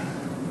 Yeah.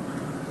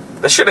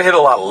 They should have hit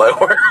a lot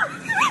lower.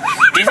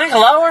 Do you think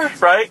lower?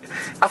 Right?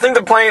 I think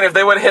the plane, if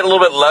they would have hit a little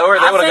bit lower,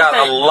 they would have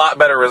gotten a lot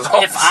better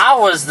results. If I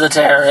was the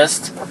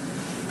terrorist,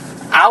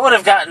 I would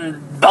have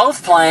gotten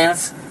both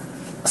planes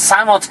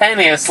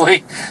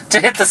simultaneously to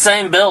hit the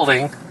same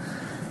building,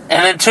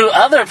 and then 2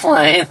 other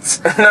planes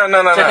to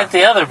hit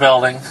the other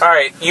building. All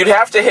right, you'd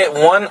have to hit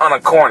one on a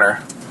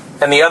corner,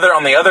 and the other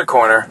on the other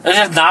corner. And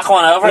just knock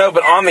one over? No,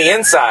 but on the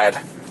inside.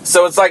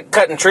 So it's like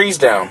cutting trees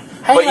down.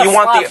 How do you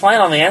want the plane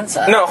on the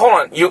inside? No, hold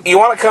on. You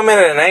want to come in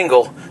at an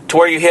angle to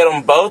where you hit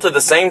them both at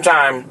the same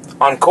time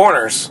on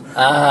corners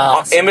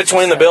in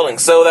between the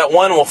buildings, so that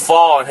one will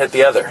fall and hit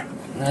the other.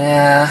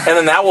 Yeah. And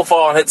then that will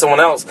fall and hit someone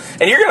else,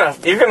 and you're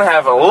gonna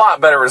have a lot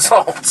better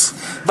results.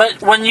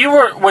 But when you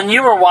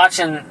were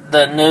watching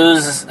the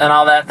news and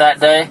all that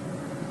day,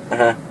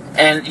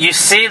 and you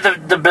see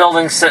the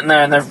buildings sitting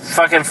there and they're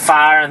fucking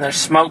fire and there's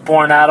smoke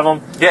pouring out of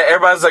them. Yeah,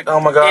 everybody's like, "Oh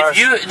my gosh!"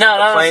 The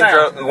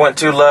plane went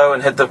too low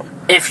and hit the.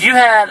 If you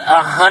had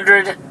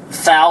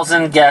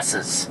 100,000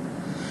 guesses,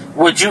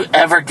 would you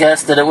ever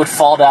guess that it would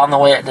fall down the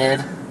way it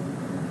did?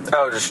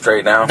 Oh, just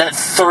straight down. That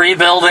 3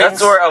 buildings.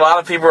 That's where a lot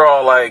of people are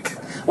all like.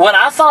 What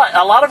I thought,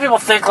 a lot of people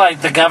think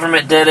like the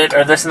government did it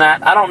or this and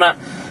that. I don't know.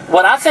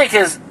 What I think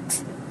is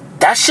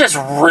that's just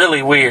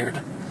really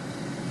weird.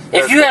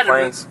 If you had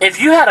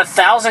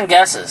 1,000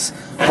 guesses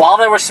while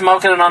they were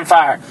smoking and on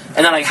fire,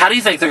 and they're like, how do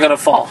you think they're gonna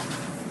fall?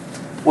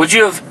 Would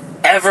you have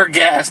ever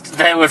guessed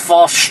they would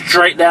fall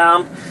straight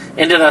down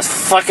into their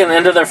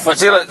footsteps?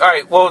 See, look, all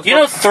right, well,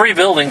 3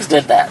 buildings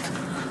did that.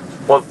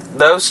 Well,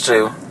 those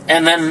 2,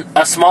 and then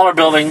a smaller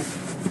building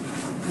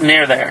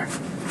near there.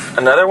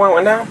 Another one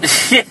went down?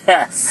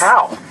 Yes.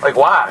 How? Like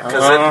why?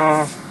 Because I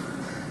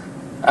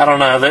don't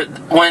know. How did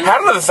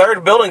the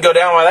 3rd building go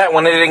down by that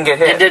when it didn't get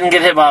hit? It didn't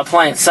get hit by a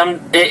plane.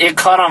 It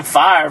caught on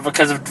fire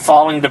because of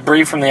falling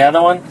debris from the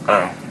other one.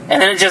 Oh.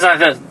 And then it just like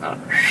this.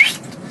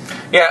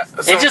 Yeah.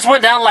 So, it just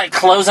went down like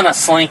closing a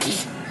slinky.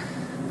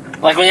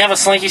 Like when you have a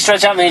slinky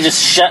stretch out and then you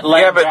just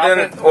but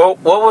then, well,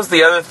 what was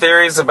the other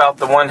theories about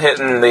the one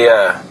hitting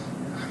the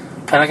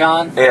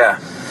Pentagon? Yeah.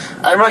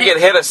 I remember it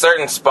hit a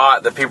certain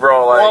spot that people are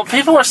all like... Well,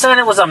 people were saying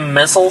it was a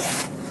missile,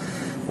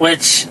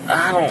 which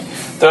I don't...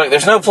 They're like,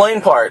 there's no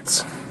plane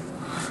parts.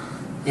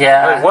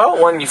 Yeah. Like,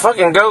 well, when you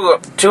fucking go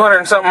 200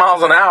 and something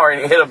miles an hour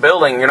and you hit a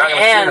building, you're not going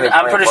to see any And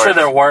I'm pretty plane sure parts.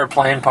 there were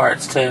plane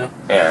parts, too.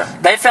 Yeah.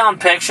 They found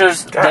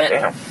pictures God that...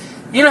 damn.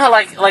 You know how,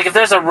 like, if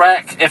there's a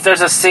wreck, if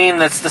there's a scene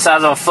that's the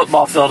size of a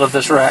football field of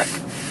this wreck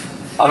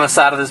on the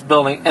side of this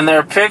building, and there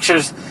are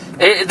pictures...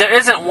 there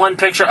isn't one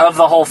picture of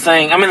the whole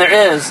thing. I mean,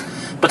 there is,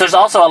 but there's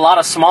also a lot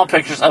of small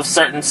pictures of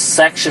certain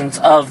sections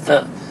of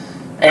the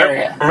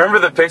area. Remember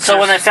the pictures? So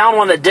when they found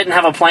one that didn't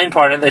have a plane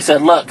part in it, they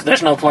said, look,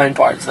 there's no plane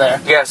parts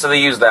there. Yeah, so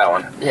they used that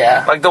one.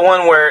 Yeah. Like the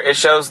one where it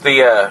shows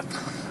the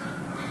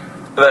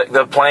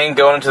plane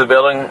going into the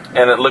building,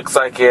 and it looks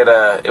like it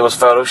was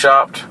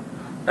photoshopped.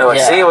 And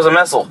like, see, it was a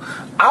missile.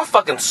 I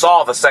fucking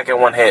saw the second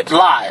one hit.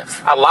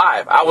 Live.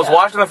 I was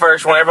watching the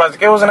first one. Everybody's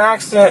like, it was an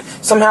accident.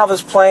 Somehow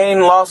this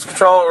plane lost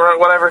control or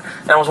whatever.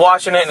 And I was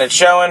watching it, and it's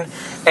showing.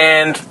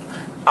 And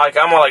like,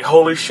 I'm like,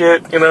 holy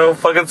shit,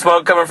 fucking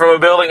smoke coming from a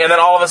building. And then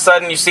all of a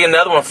sudden, you see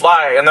another one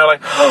fly, and they're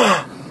like,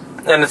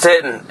 and it's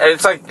hitting. And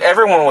it's like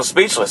everyone was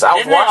speechless.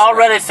 Didn't they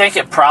already think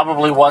it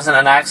probably wasn't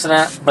an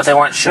accident, but they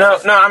weren't sure?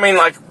 No, I mean,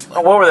 like,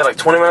 what were they, like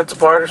 20 minutes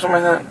apart or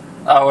something like that?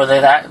 Oh, were they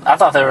that? I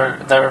thought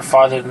they were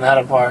farther than that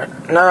apart.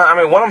 No, I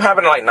mean, one of them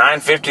happened at like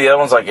 9:50, the other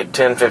one's like at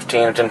 10:15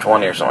 or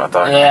 10:20 or something, I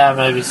thought. Yeah,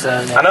 maybe so.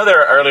 Yeah. I know they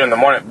were earlier in the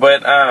morning,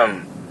 but,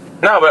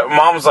 no, but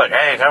Mom was like,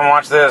 hey, come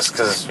watch this,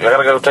 because I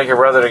gotta go take your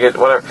brother to get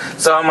whatever.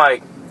 So I'm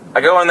like,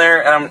 I go in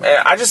there, and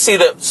I just see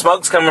the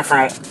smoke's coming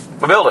from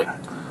the building.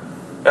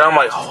 And I'm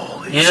like,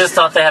 holy You just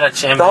thought they had a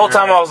chamber. The whole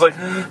time I was like,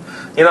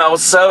 I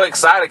was so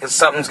excited because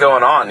something's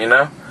going on,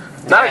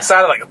 Not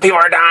excited like people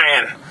are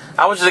dying.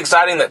 I was just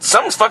excited that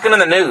something's fucking in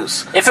the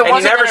news. If it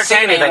wasn't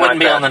entertaining, it wouldn't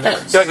be on the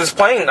news. Like this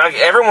plane, like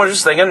everyone was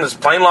just thinking this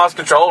plane lost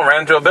control and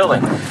ran into a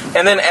building.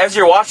 And then as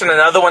you're watching,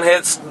 another one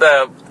hits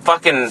the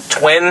fucking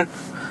twin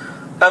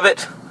of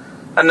it.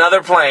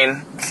 Another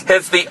plane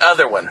hits the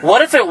other one.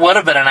 What if it would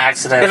have been an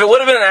accident? If it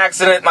would have been an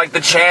accident, like the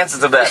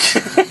chances of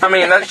that. I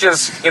mean, that's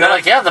just, They're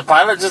like, yeah, the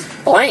pilot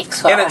just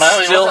blinks. And it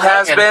still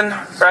has been,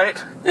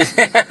 right?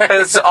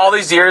 It's all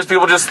these years, we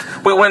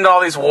win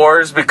all these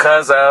wars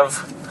because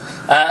of...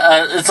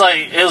 it's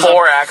like it was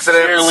four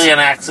accidents. Clearly an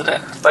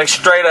accident. Like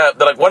straight up,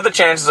 they're like, what are the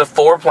chances of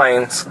 4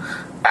 planes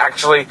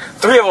actually,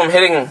 3 of them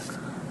hitting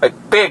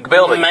like big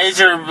buildings,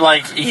 major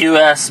like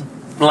U.S.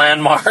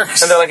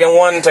 landmarks, and they're like, and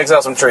one takes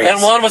out some trees,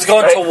 and one was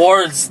going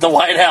towards the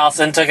White House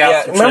and took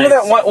out. Some remember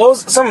trees. that one? What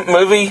was some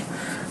movie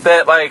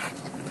that like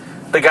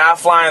the guy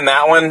flying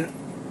that one?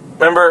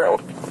 Remember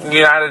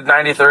United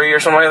 93 or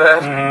something like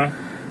that? Mm-hmm.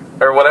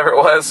 Or whatever it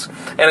was,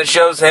 and it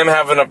shows him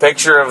having a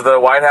picture of the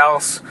White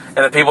House, and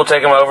the people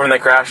take him over and they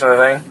crash into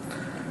the thing.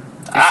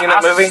 You seen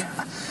that movie?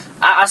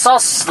 I saw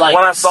like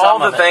when I saw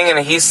the thing, and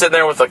he's sitting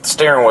there with like the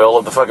steering wheel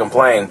of the fucking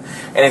plane,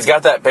 and he's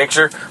got that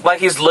picture, like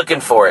he's looking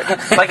for it,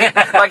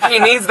 like he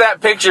needs that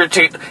picture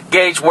to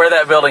gauge where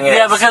that building is.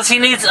 Yeah, because he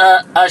needs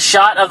a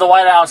shot of the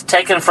White House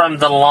taken from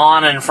the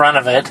lawn in front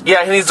of it.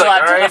 Yeah, he needs like,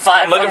 all right,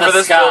 I'm looking for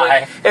this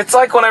building. It's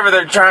like whenever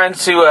they're trying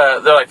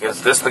to, they're like,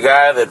 is this the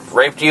guy that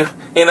raped you?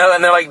 And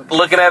they're like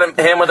looking at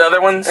him with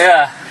other ones.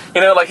 Yeah.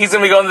 Like he's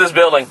gonna be going to this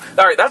building.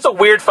 All right, that's a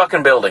weird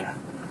fucking building.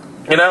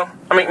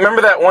 I mean,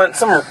 remember that one?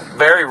 Some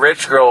very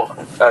rich girl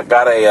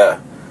got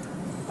a...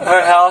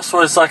 Her house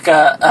was like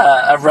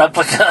a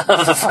replica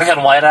of the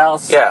fucking White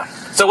House. Yeah.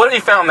 So what if he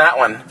found that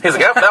one? He's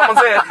like, yep, that one's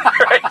it.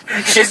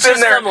 Right? She's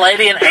sitting there. Some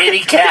lady and 80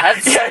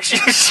 cats. Yeah,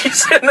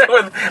 she's sitting there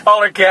with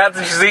all her cats,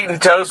 and she's eating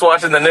toast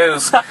watching the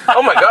news.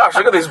 Oh my gosh,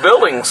 look at these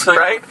buildings,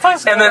 right?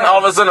 And then all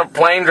of a sudden a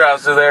plane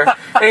drives through there,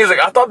 and he's like,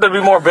 I thought there'd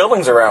be more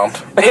buildings around.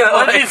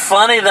 It would be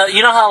funny, though.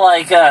 You know how,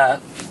 like...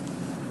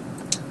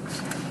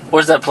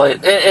 where's that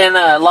place? In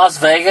Las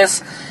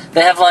Vegas,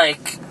 they have,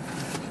 like,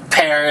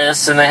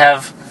 Paris, and they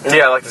have...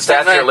 Yeah, like the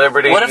Statue of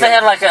Liberty. What if they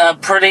had, like, a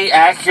pretty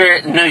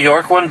accurate New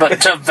York one,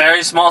 but to a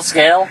very small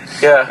scale?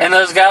 Yeah. And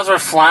those guys were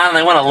flying, and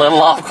they went a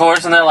little off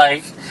course, and they're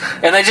like...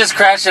 And they just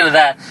crashed into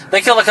that.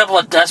 They killed a couple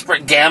of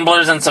desperate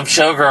gamblers and some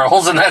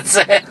showgirls, and that's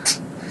it.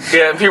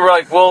 Yeah, and people were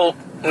like, we'll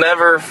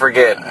never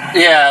forget.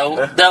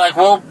 Yeah, they're like,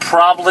 we'll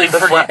probably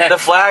forget. The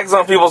flags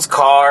on people's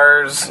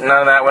cars,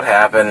 none of that would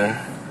happen,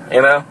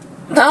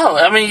 No,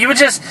 I mean, you would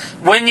just,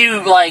 when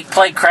you, like,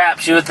 play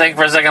craps, you would think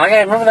for a second, like,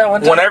 hey, remember that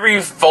one time? Whenever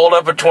you fold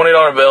up a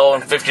 $20 bill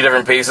in 50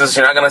 different pieces,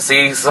 you're not going to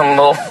see some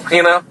little, Yeah,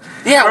 remember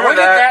where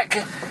did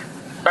that...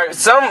 Right,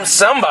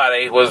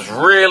 somebody was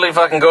really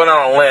fucking going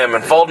on a limb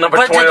and folding up a $20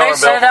 bill. But did they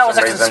say that was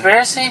a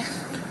conspiracy?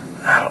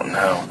 I don't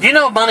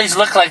know. Money's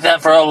looked like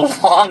that for a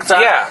long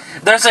time. Yeah.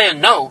 They're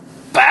saying, no,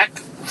 back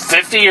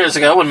 50 years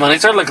ago when money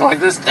started looking like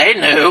this, they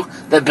knew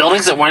that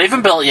buildings that weren't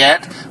even built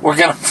yet were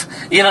going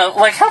to,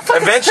 like, how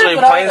fucking eventually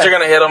planes are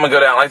going to hit them and go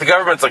down. Like, the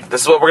government's like,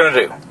 this is what we're going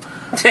to do.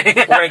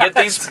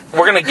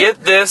 We're going to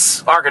get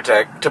this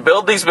architect to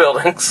build these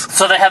buildings.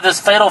 So they have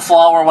this fatal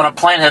flaw where when a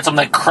plane hits them,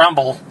 they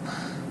crumble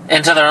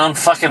into their own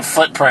fucking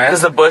footprint.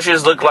 Because the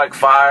bushes look like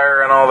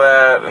fire and all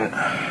that.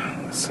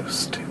 And it's so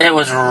stupid. It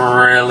was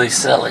really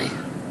silly.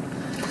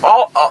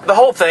 The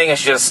whole thing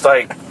is just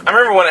like, I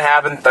remember when it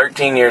happened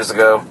 13 years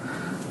ago.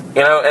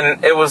 You know,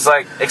 and it was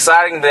like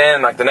exciting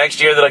then. Like the next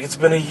year, they're like, it's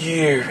been a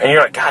year, and you're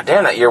like, God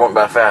damn, that year went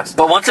by fast.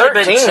 But once it had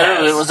been 2,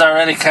 it was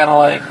already kind of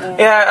like.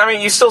 Yeah, I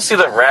mean, you still see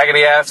the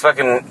raggedy ass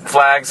fucking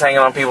flags hanging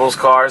on people's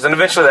cars, and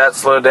eventually that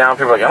slowed down.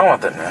 People are like, I don't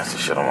want that nasty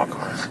shit on my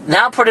car.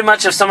 Now, pretty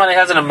much, if somebody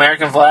has an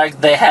American flag,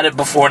 they had it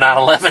before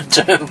 9/11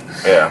 too.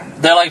 Yeah,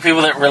 they're like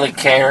people that really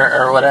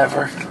care or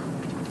whatever.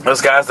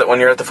 Those guys that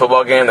when you're at the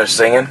football game, they're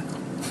singing.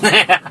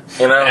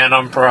 You know? And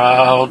I'm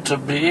proud to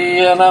be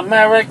an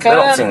American. They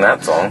don't sing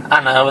that song.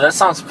 I know, but that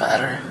song's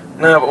better.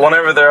 No, but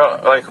whenever they're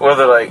like,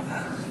 I'm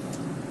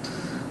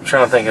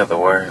trying to think of the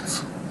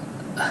words.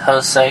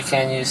 Jose,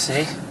 can you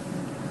see?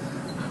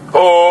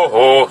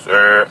 Oh,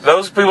 sir.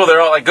 Those people,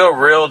 they're all like, go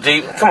real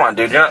deep. Come on,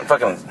 dude, you're not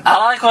fucking.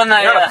 I like when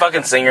they. You're not a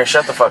fucking singer.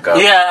 Shut the fuck up.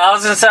 Yeah, I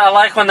was gonna say, I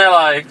like when they're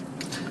like,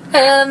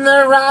 and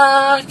the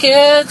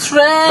rocket's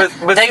red.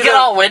 But they get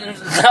all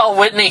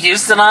Whitney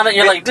Houston on it.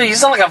 You're like, dude, you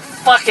sound like a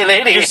fucking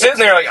idiot. You're sitting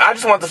there like, I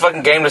just want the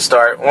fucking game to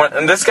start.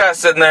 And this guy's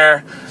sitting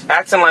there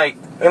acting like,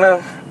 you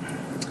know.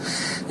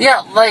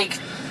 Yeah, like,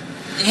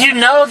 you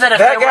know that if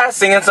that guy's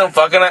singing some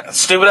fucking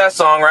stupid ass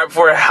song right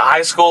before a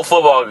high school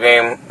football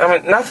game. I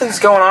mean, nothing's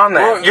going on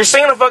there. You're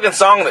singing a fucking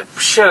song that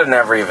should have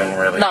never even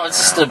really. No, it's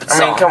a stupid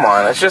song. I mean, come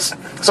on. It's just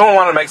someone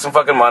wanted to make some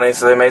fucking money,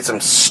 so they made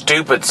some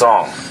stupid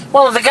song.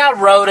 Well, the guy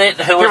wrote it.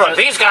 You're like,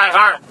 these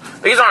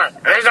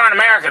aren't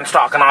Americans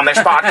talking on this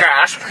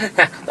podcast.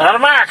 They're not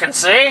Americans,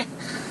 see?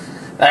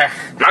 They're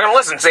not gonna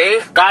listen, see?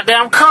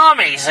 Goddamn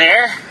commies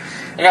here.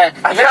 I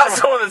got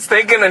someone that's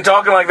thinking and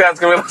talking like that's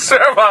gonna be listening.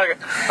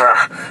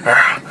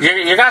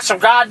 You got some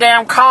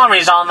goddamn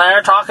commies on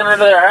there talking into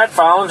their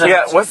headphones.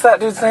 Yeah, what's that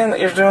dude's name that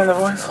you're doing the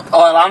voice?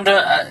 Well, I'm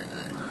doing.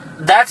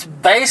 That's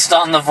based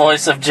on the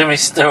voice of Jimmy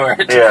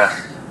Stewart. Yeah.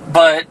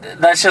 But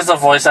that's just a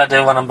voice I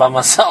do when I'm by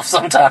myself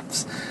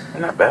sometimes.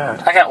 Not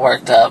bad. I got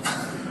worked up.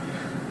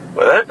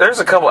 Well, there's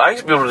a couple. I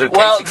used to be able to do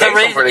Casey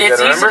Kasem pretty good.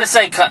 It's easy to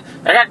say.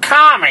 I got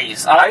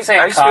commies. I used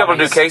to be able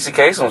to do Casey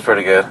Kasem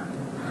pretty good.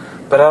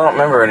 But I don't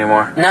remember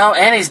anymore. No,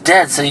 and he's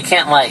dead, so you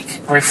can't, like,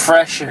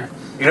 refresh your...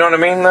 You know what I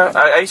mean, though?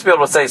 I used to be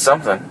able to say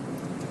something.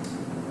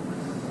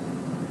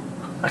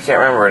 I can't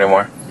remember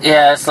anymore.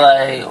 Yeah, it's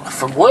like,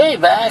 from way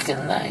back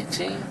in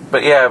 19...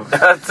 But yeah,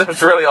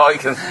 that's really all you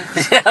can...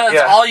 Yeah,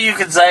 that's all you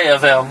can say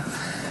of him.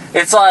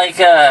 It's like,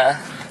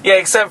 Yeah,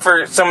 except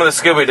for some of the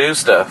Scooby-Doo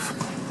stuff.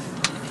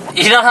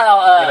 You know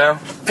how,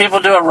 people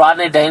do a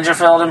Rodney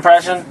Dangerfield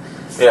impression?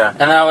 Yeah.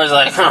 And they're always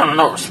like, oh,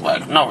 no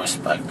respect, no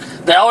respect.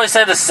 They always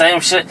say the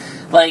same shit.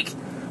 Like,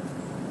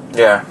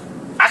 yeah.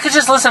 I could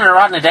just listen to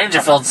Rodney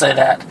Dangerfield say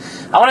that.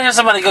 I want to hear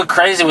somebody go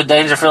crazy with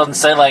Dangerfield and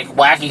say, like,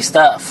 wacky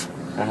stuff.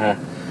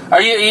 Mm-hmm.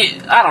 Are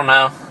you I don't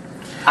know.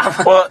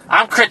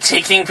 I'm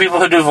critiquing people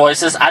who do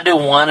voices. I do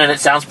one, and it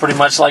sounds pretty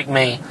much like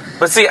me.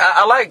 But see,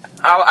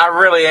 I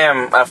really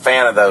am a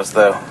fan of those,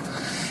 though.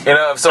 You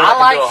know, if someone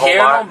I can do a whole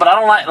hearing lot. them, but I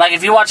don't like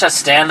if you watch a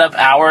stand-up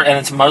hour and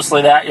it's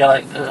mostly that, you're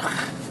like,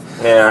 ugh.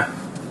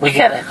 Yeah. We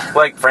get it.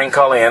 Like Frank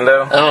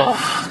Caliendo.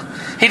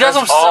 Ugh. He does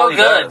them so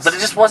good, but it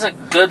just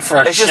wasn't good for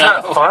a show. It's just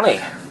not funny.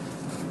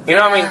 You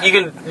know what I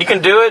mean? You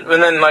can do it,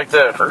 and then like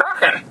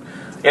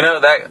you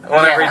know, that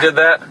whenever he did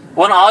that.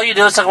 When all you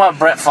do is talk about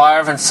Brett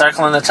Favre and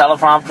circling the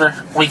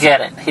teleprompter, we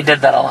get it. He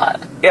did that a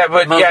lot. Yeah,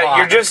 but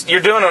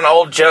you're doing an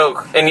old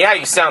joke, and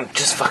you sound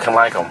just fucking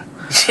like him.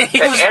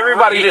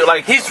 Everybody do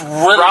like he's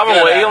really Robin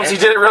good Williams. He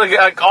did it really good.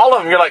 Like all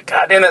of them, you're like,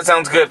 God damn, that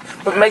sounds good.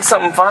 But make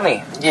something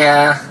funny.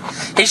 Yeah,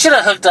 he should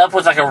have hooked up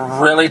with like a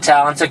really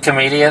talented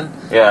comedian.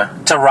 Yeah,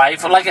 to write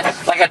for like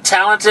a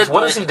talented.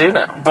 What does he do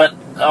now? But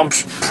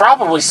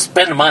probably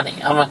spend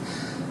money.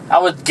 I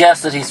would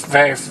guess that he's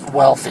very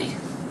wealthy.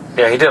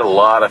 Yeah, he did a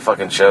lot of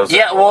fucking shows.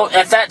 Yeah, well,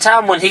 at that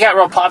time when he got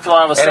real popular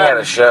all of a sudden, and he had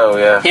a show.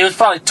 Yeah, he was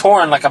probably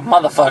touring like a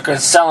motherfucker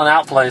and selling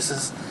out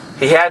places.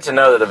 He had to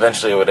know that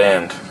eventually it would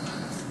end.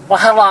 Well,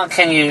 how long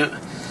can you...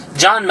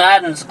 John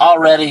Madden's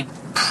already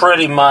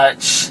pretty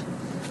much...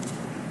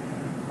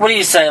 What do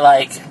you say,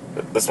 like...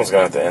 This one's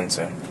going to have to end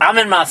soon. I'm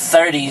in my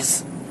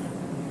 30s.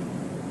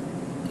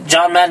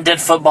 John Madden did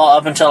football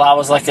up until I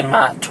was, like, in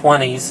my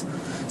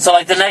 20s. So,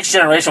 like, the next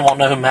generation won't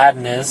know who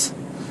Madden is.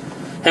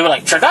 They were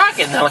like,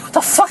 Turducken! And they're like, what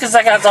the fuck is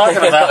that guy talking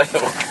about?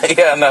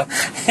 Yeah, no.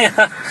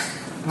 Yeah.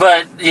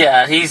 But,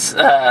 yeah, he's...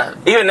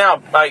 Even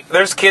now, like,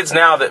 there's kids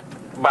now that...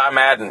 buy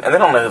Madden, and they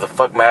don't know who the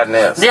fuck Madden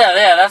is. Yeah,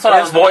 that's what I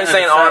was. His voice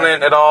ain't on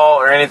it at all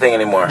or anything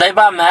anymore. They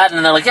buy Madden,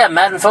 and they're like, yeah,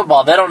 Madden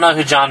football. They don't know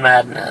who John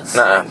Madden is.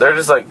 Nuh-uh. They're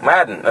just like,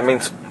 Madden. That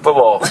means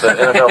football, the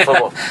NFL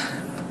football.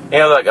 You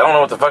know, like, I don't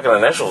know what the fucking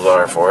initials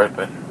are for it,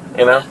 but,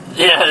 you know?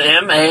 Yeah,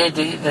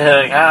 M-A-D,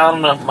 I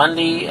don't know,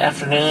 Monday,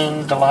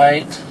 afternoon,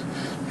 delight,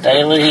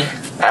 daily.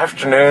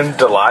 Afternoon,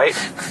 delight,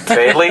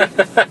 daily?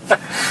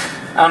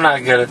 I'm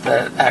not good at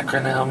that,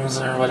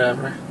 acronyms or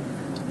whatever.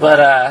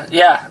 But,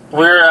 yeah,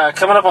 we're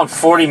coming up on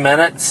 40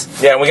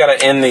 minutes. Yeah, we got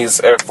to end these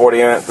at 40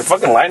 minutes. The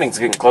fucking lightning's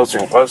getting closer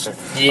and closer.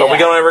 Yeah. Are we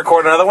going to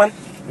record another one?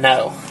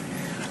 No.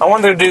 I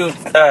wanted to do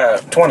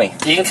 20.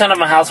 You can come to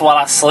my house while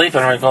I sleep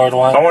and record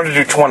one. I wanted to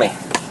do 20.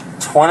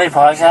 20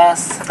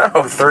 podcasts?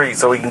 Oh, 3,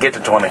 so we can get to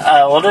 20.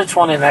 We'll do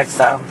 20 next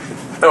time.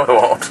 No, we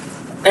won't.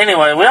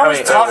 Anyway, we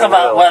always talk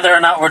about whether or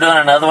not we're doing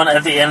another one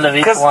at the end of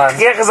each one.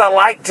 Yeah, because I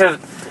like to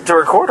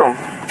record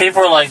them.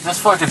 People are like, this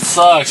fucking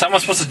sucks. How am I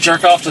supposed to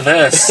jerk off to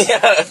this?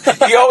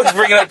 Yeah, you always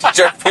bring it up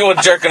to people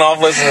jerking off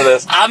listening to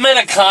this. I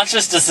made a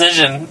conscious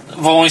decision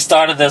when we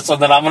started this one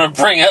that I'm going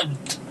to bring up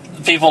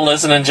people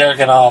listening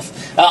jerking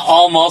off. I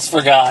almost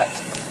forgot.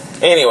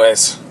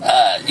 Anyways.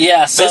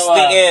 Yeah, so... This is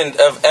the end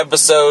of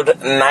episode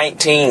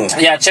 19.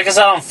 Yeah, check us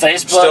out on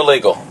Facebook. Still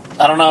legal.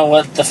 I don't know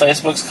what the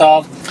Facebook's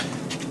called.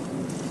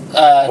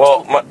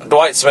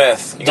 Dwight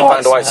Smith. You can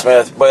find Dwight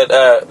Smith. But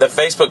the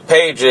Facebook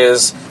page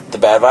is The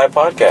Bad Vibe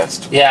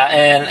Podcast. Yeah,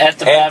 and at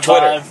The Bad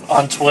Vibe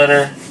on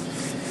Twitter.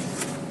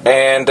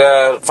 And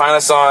find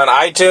us on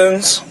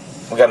iTunes.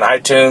 We got an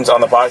iTunes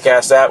on the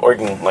podcast app, or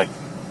you can,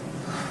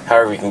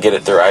 however you can get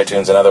it through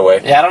iTunes another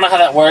way. Yeah, I don't know how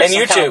that works. And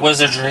YouTube. Kind of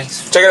wizardry.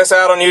 Check us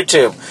out on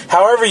YouTube.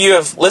 However you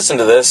have listened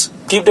to this,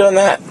 keep doing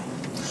that.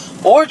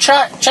 Or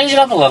change it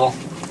up a little.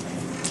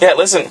 Yeah,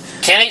 listen.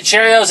 Can't eat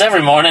Cheerios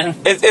every morning.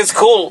 It's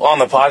cool on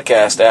the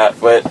podcast app,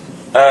 but...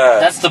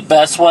 that's the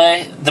best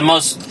way.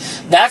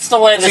 That's the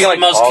way that's the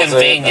most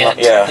convenient.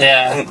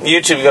 Yeah. And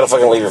YouTube, you gotta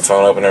fucking leave your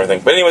phone open and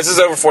everything. But anyways, this is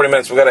over 40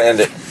 minutes. We gotta end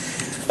it.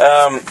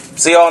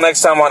 See y'all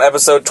next time on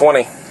episode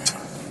 20.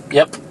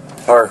 Yep.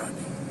 Or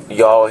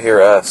y'all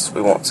hear us.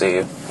 We won't see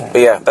you.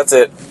 But yeah, that's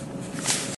it.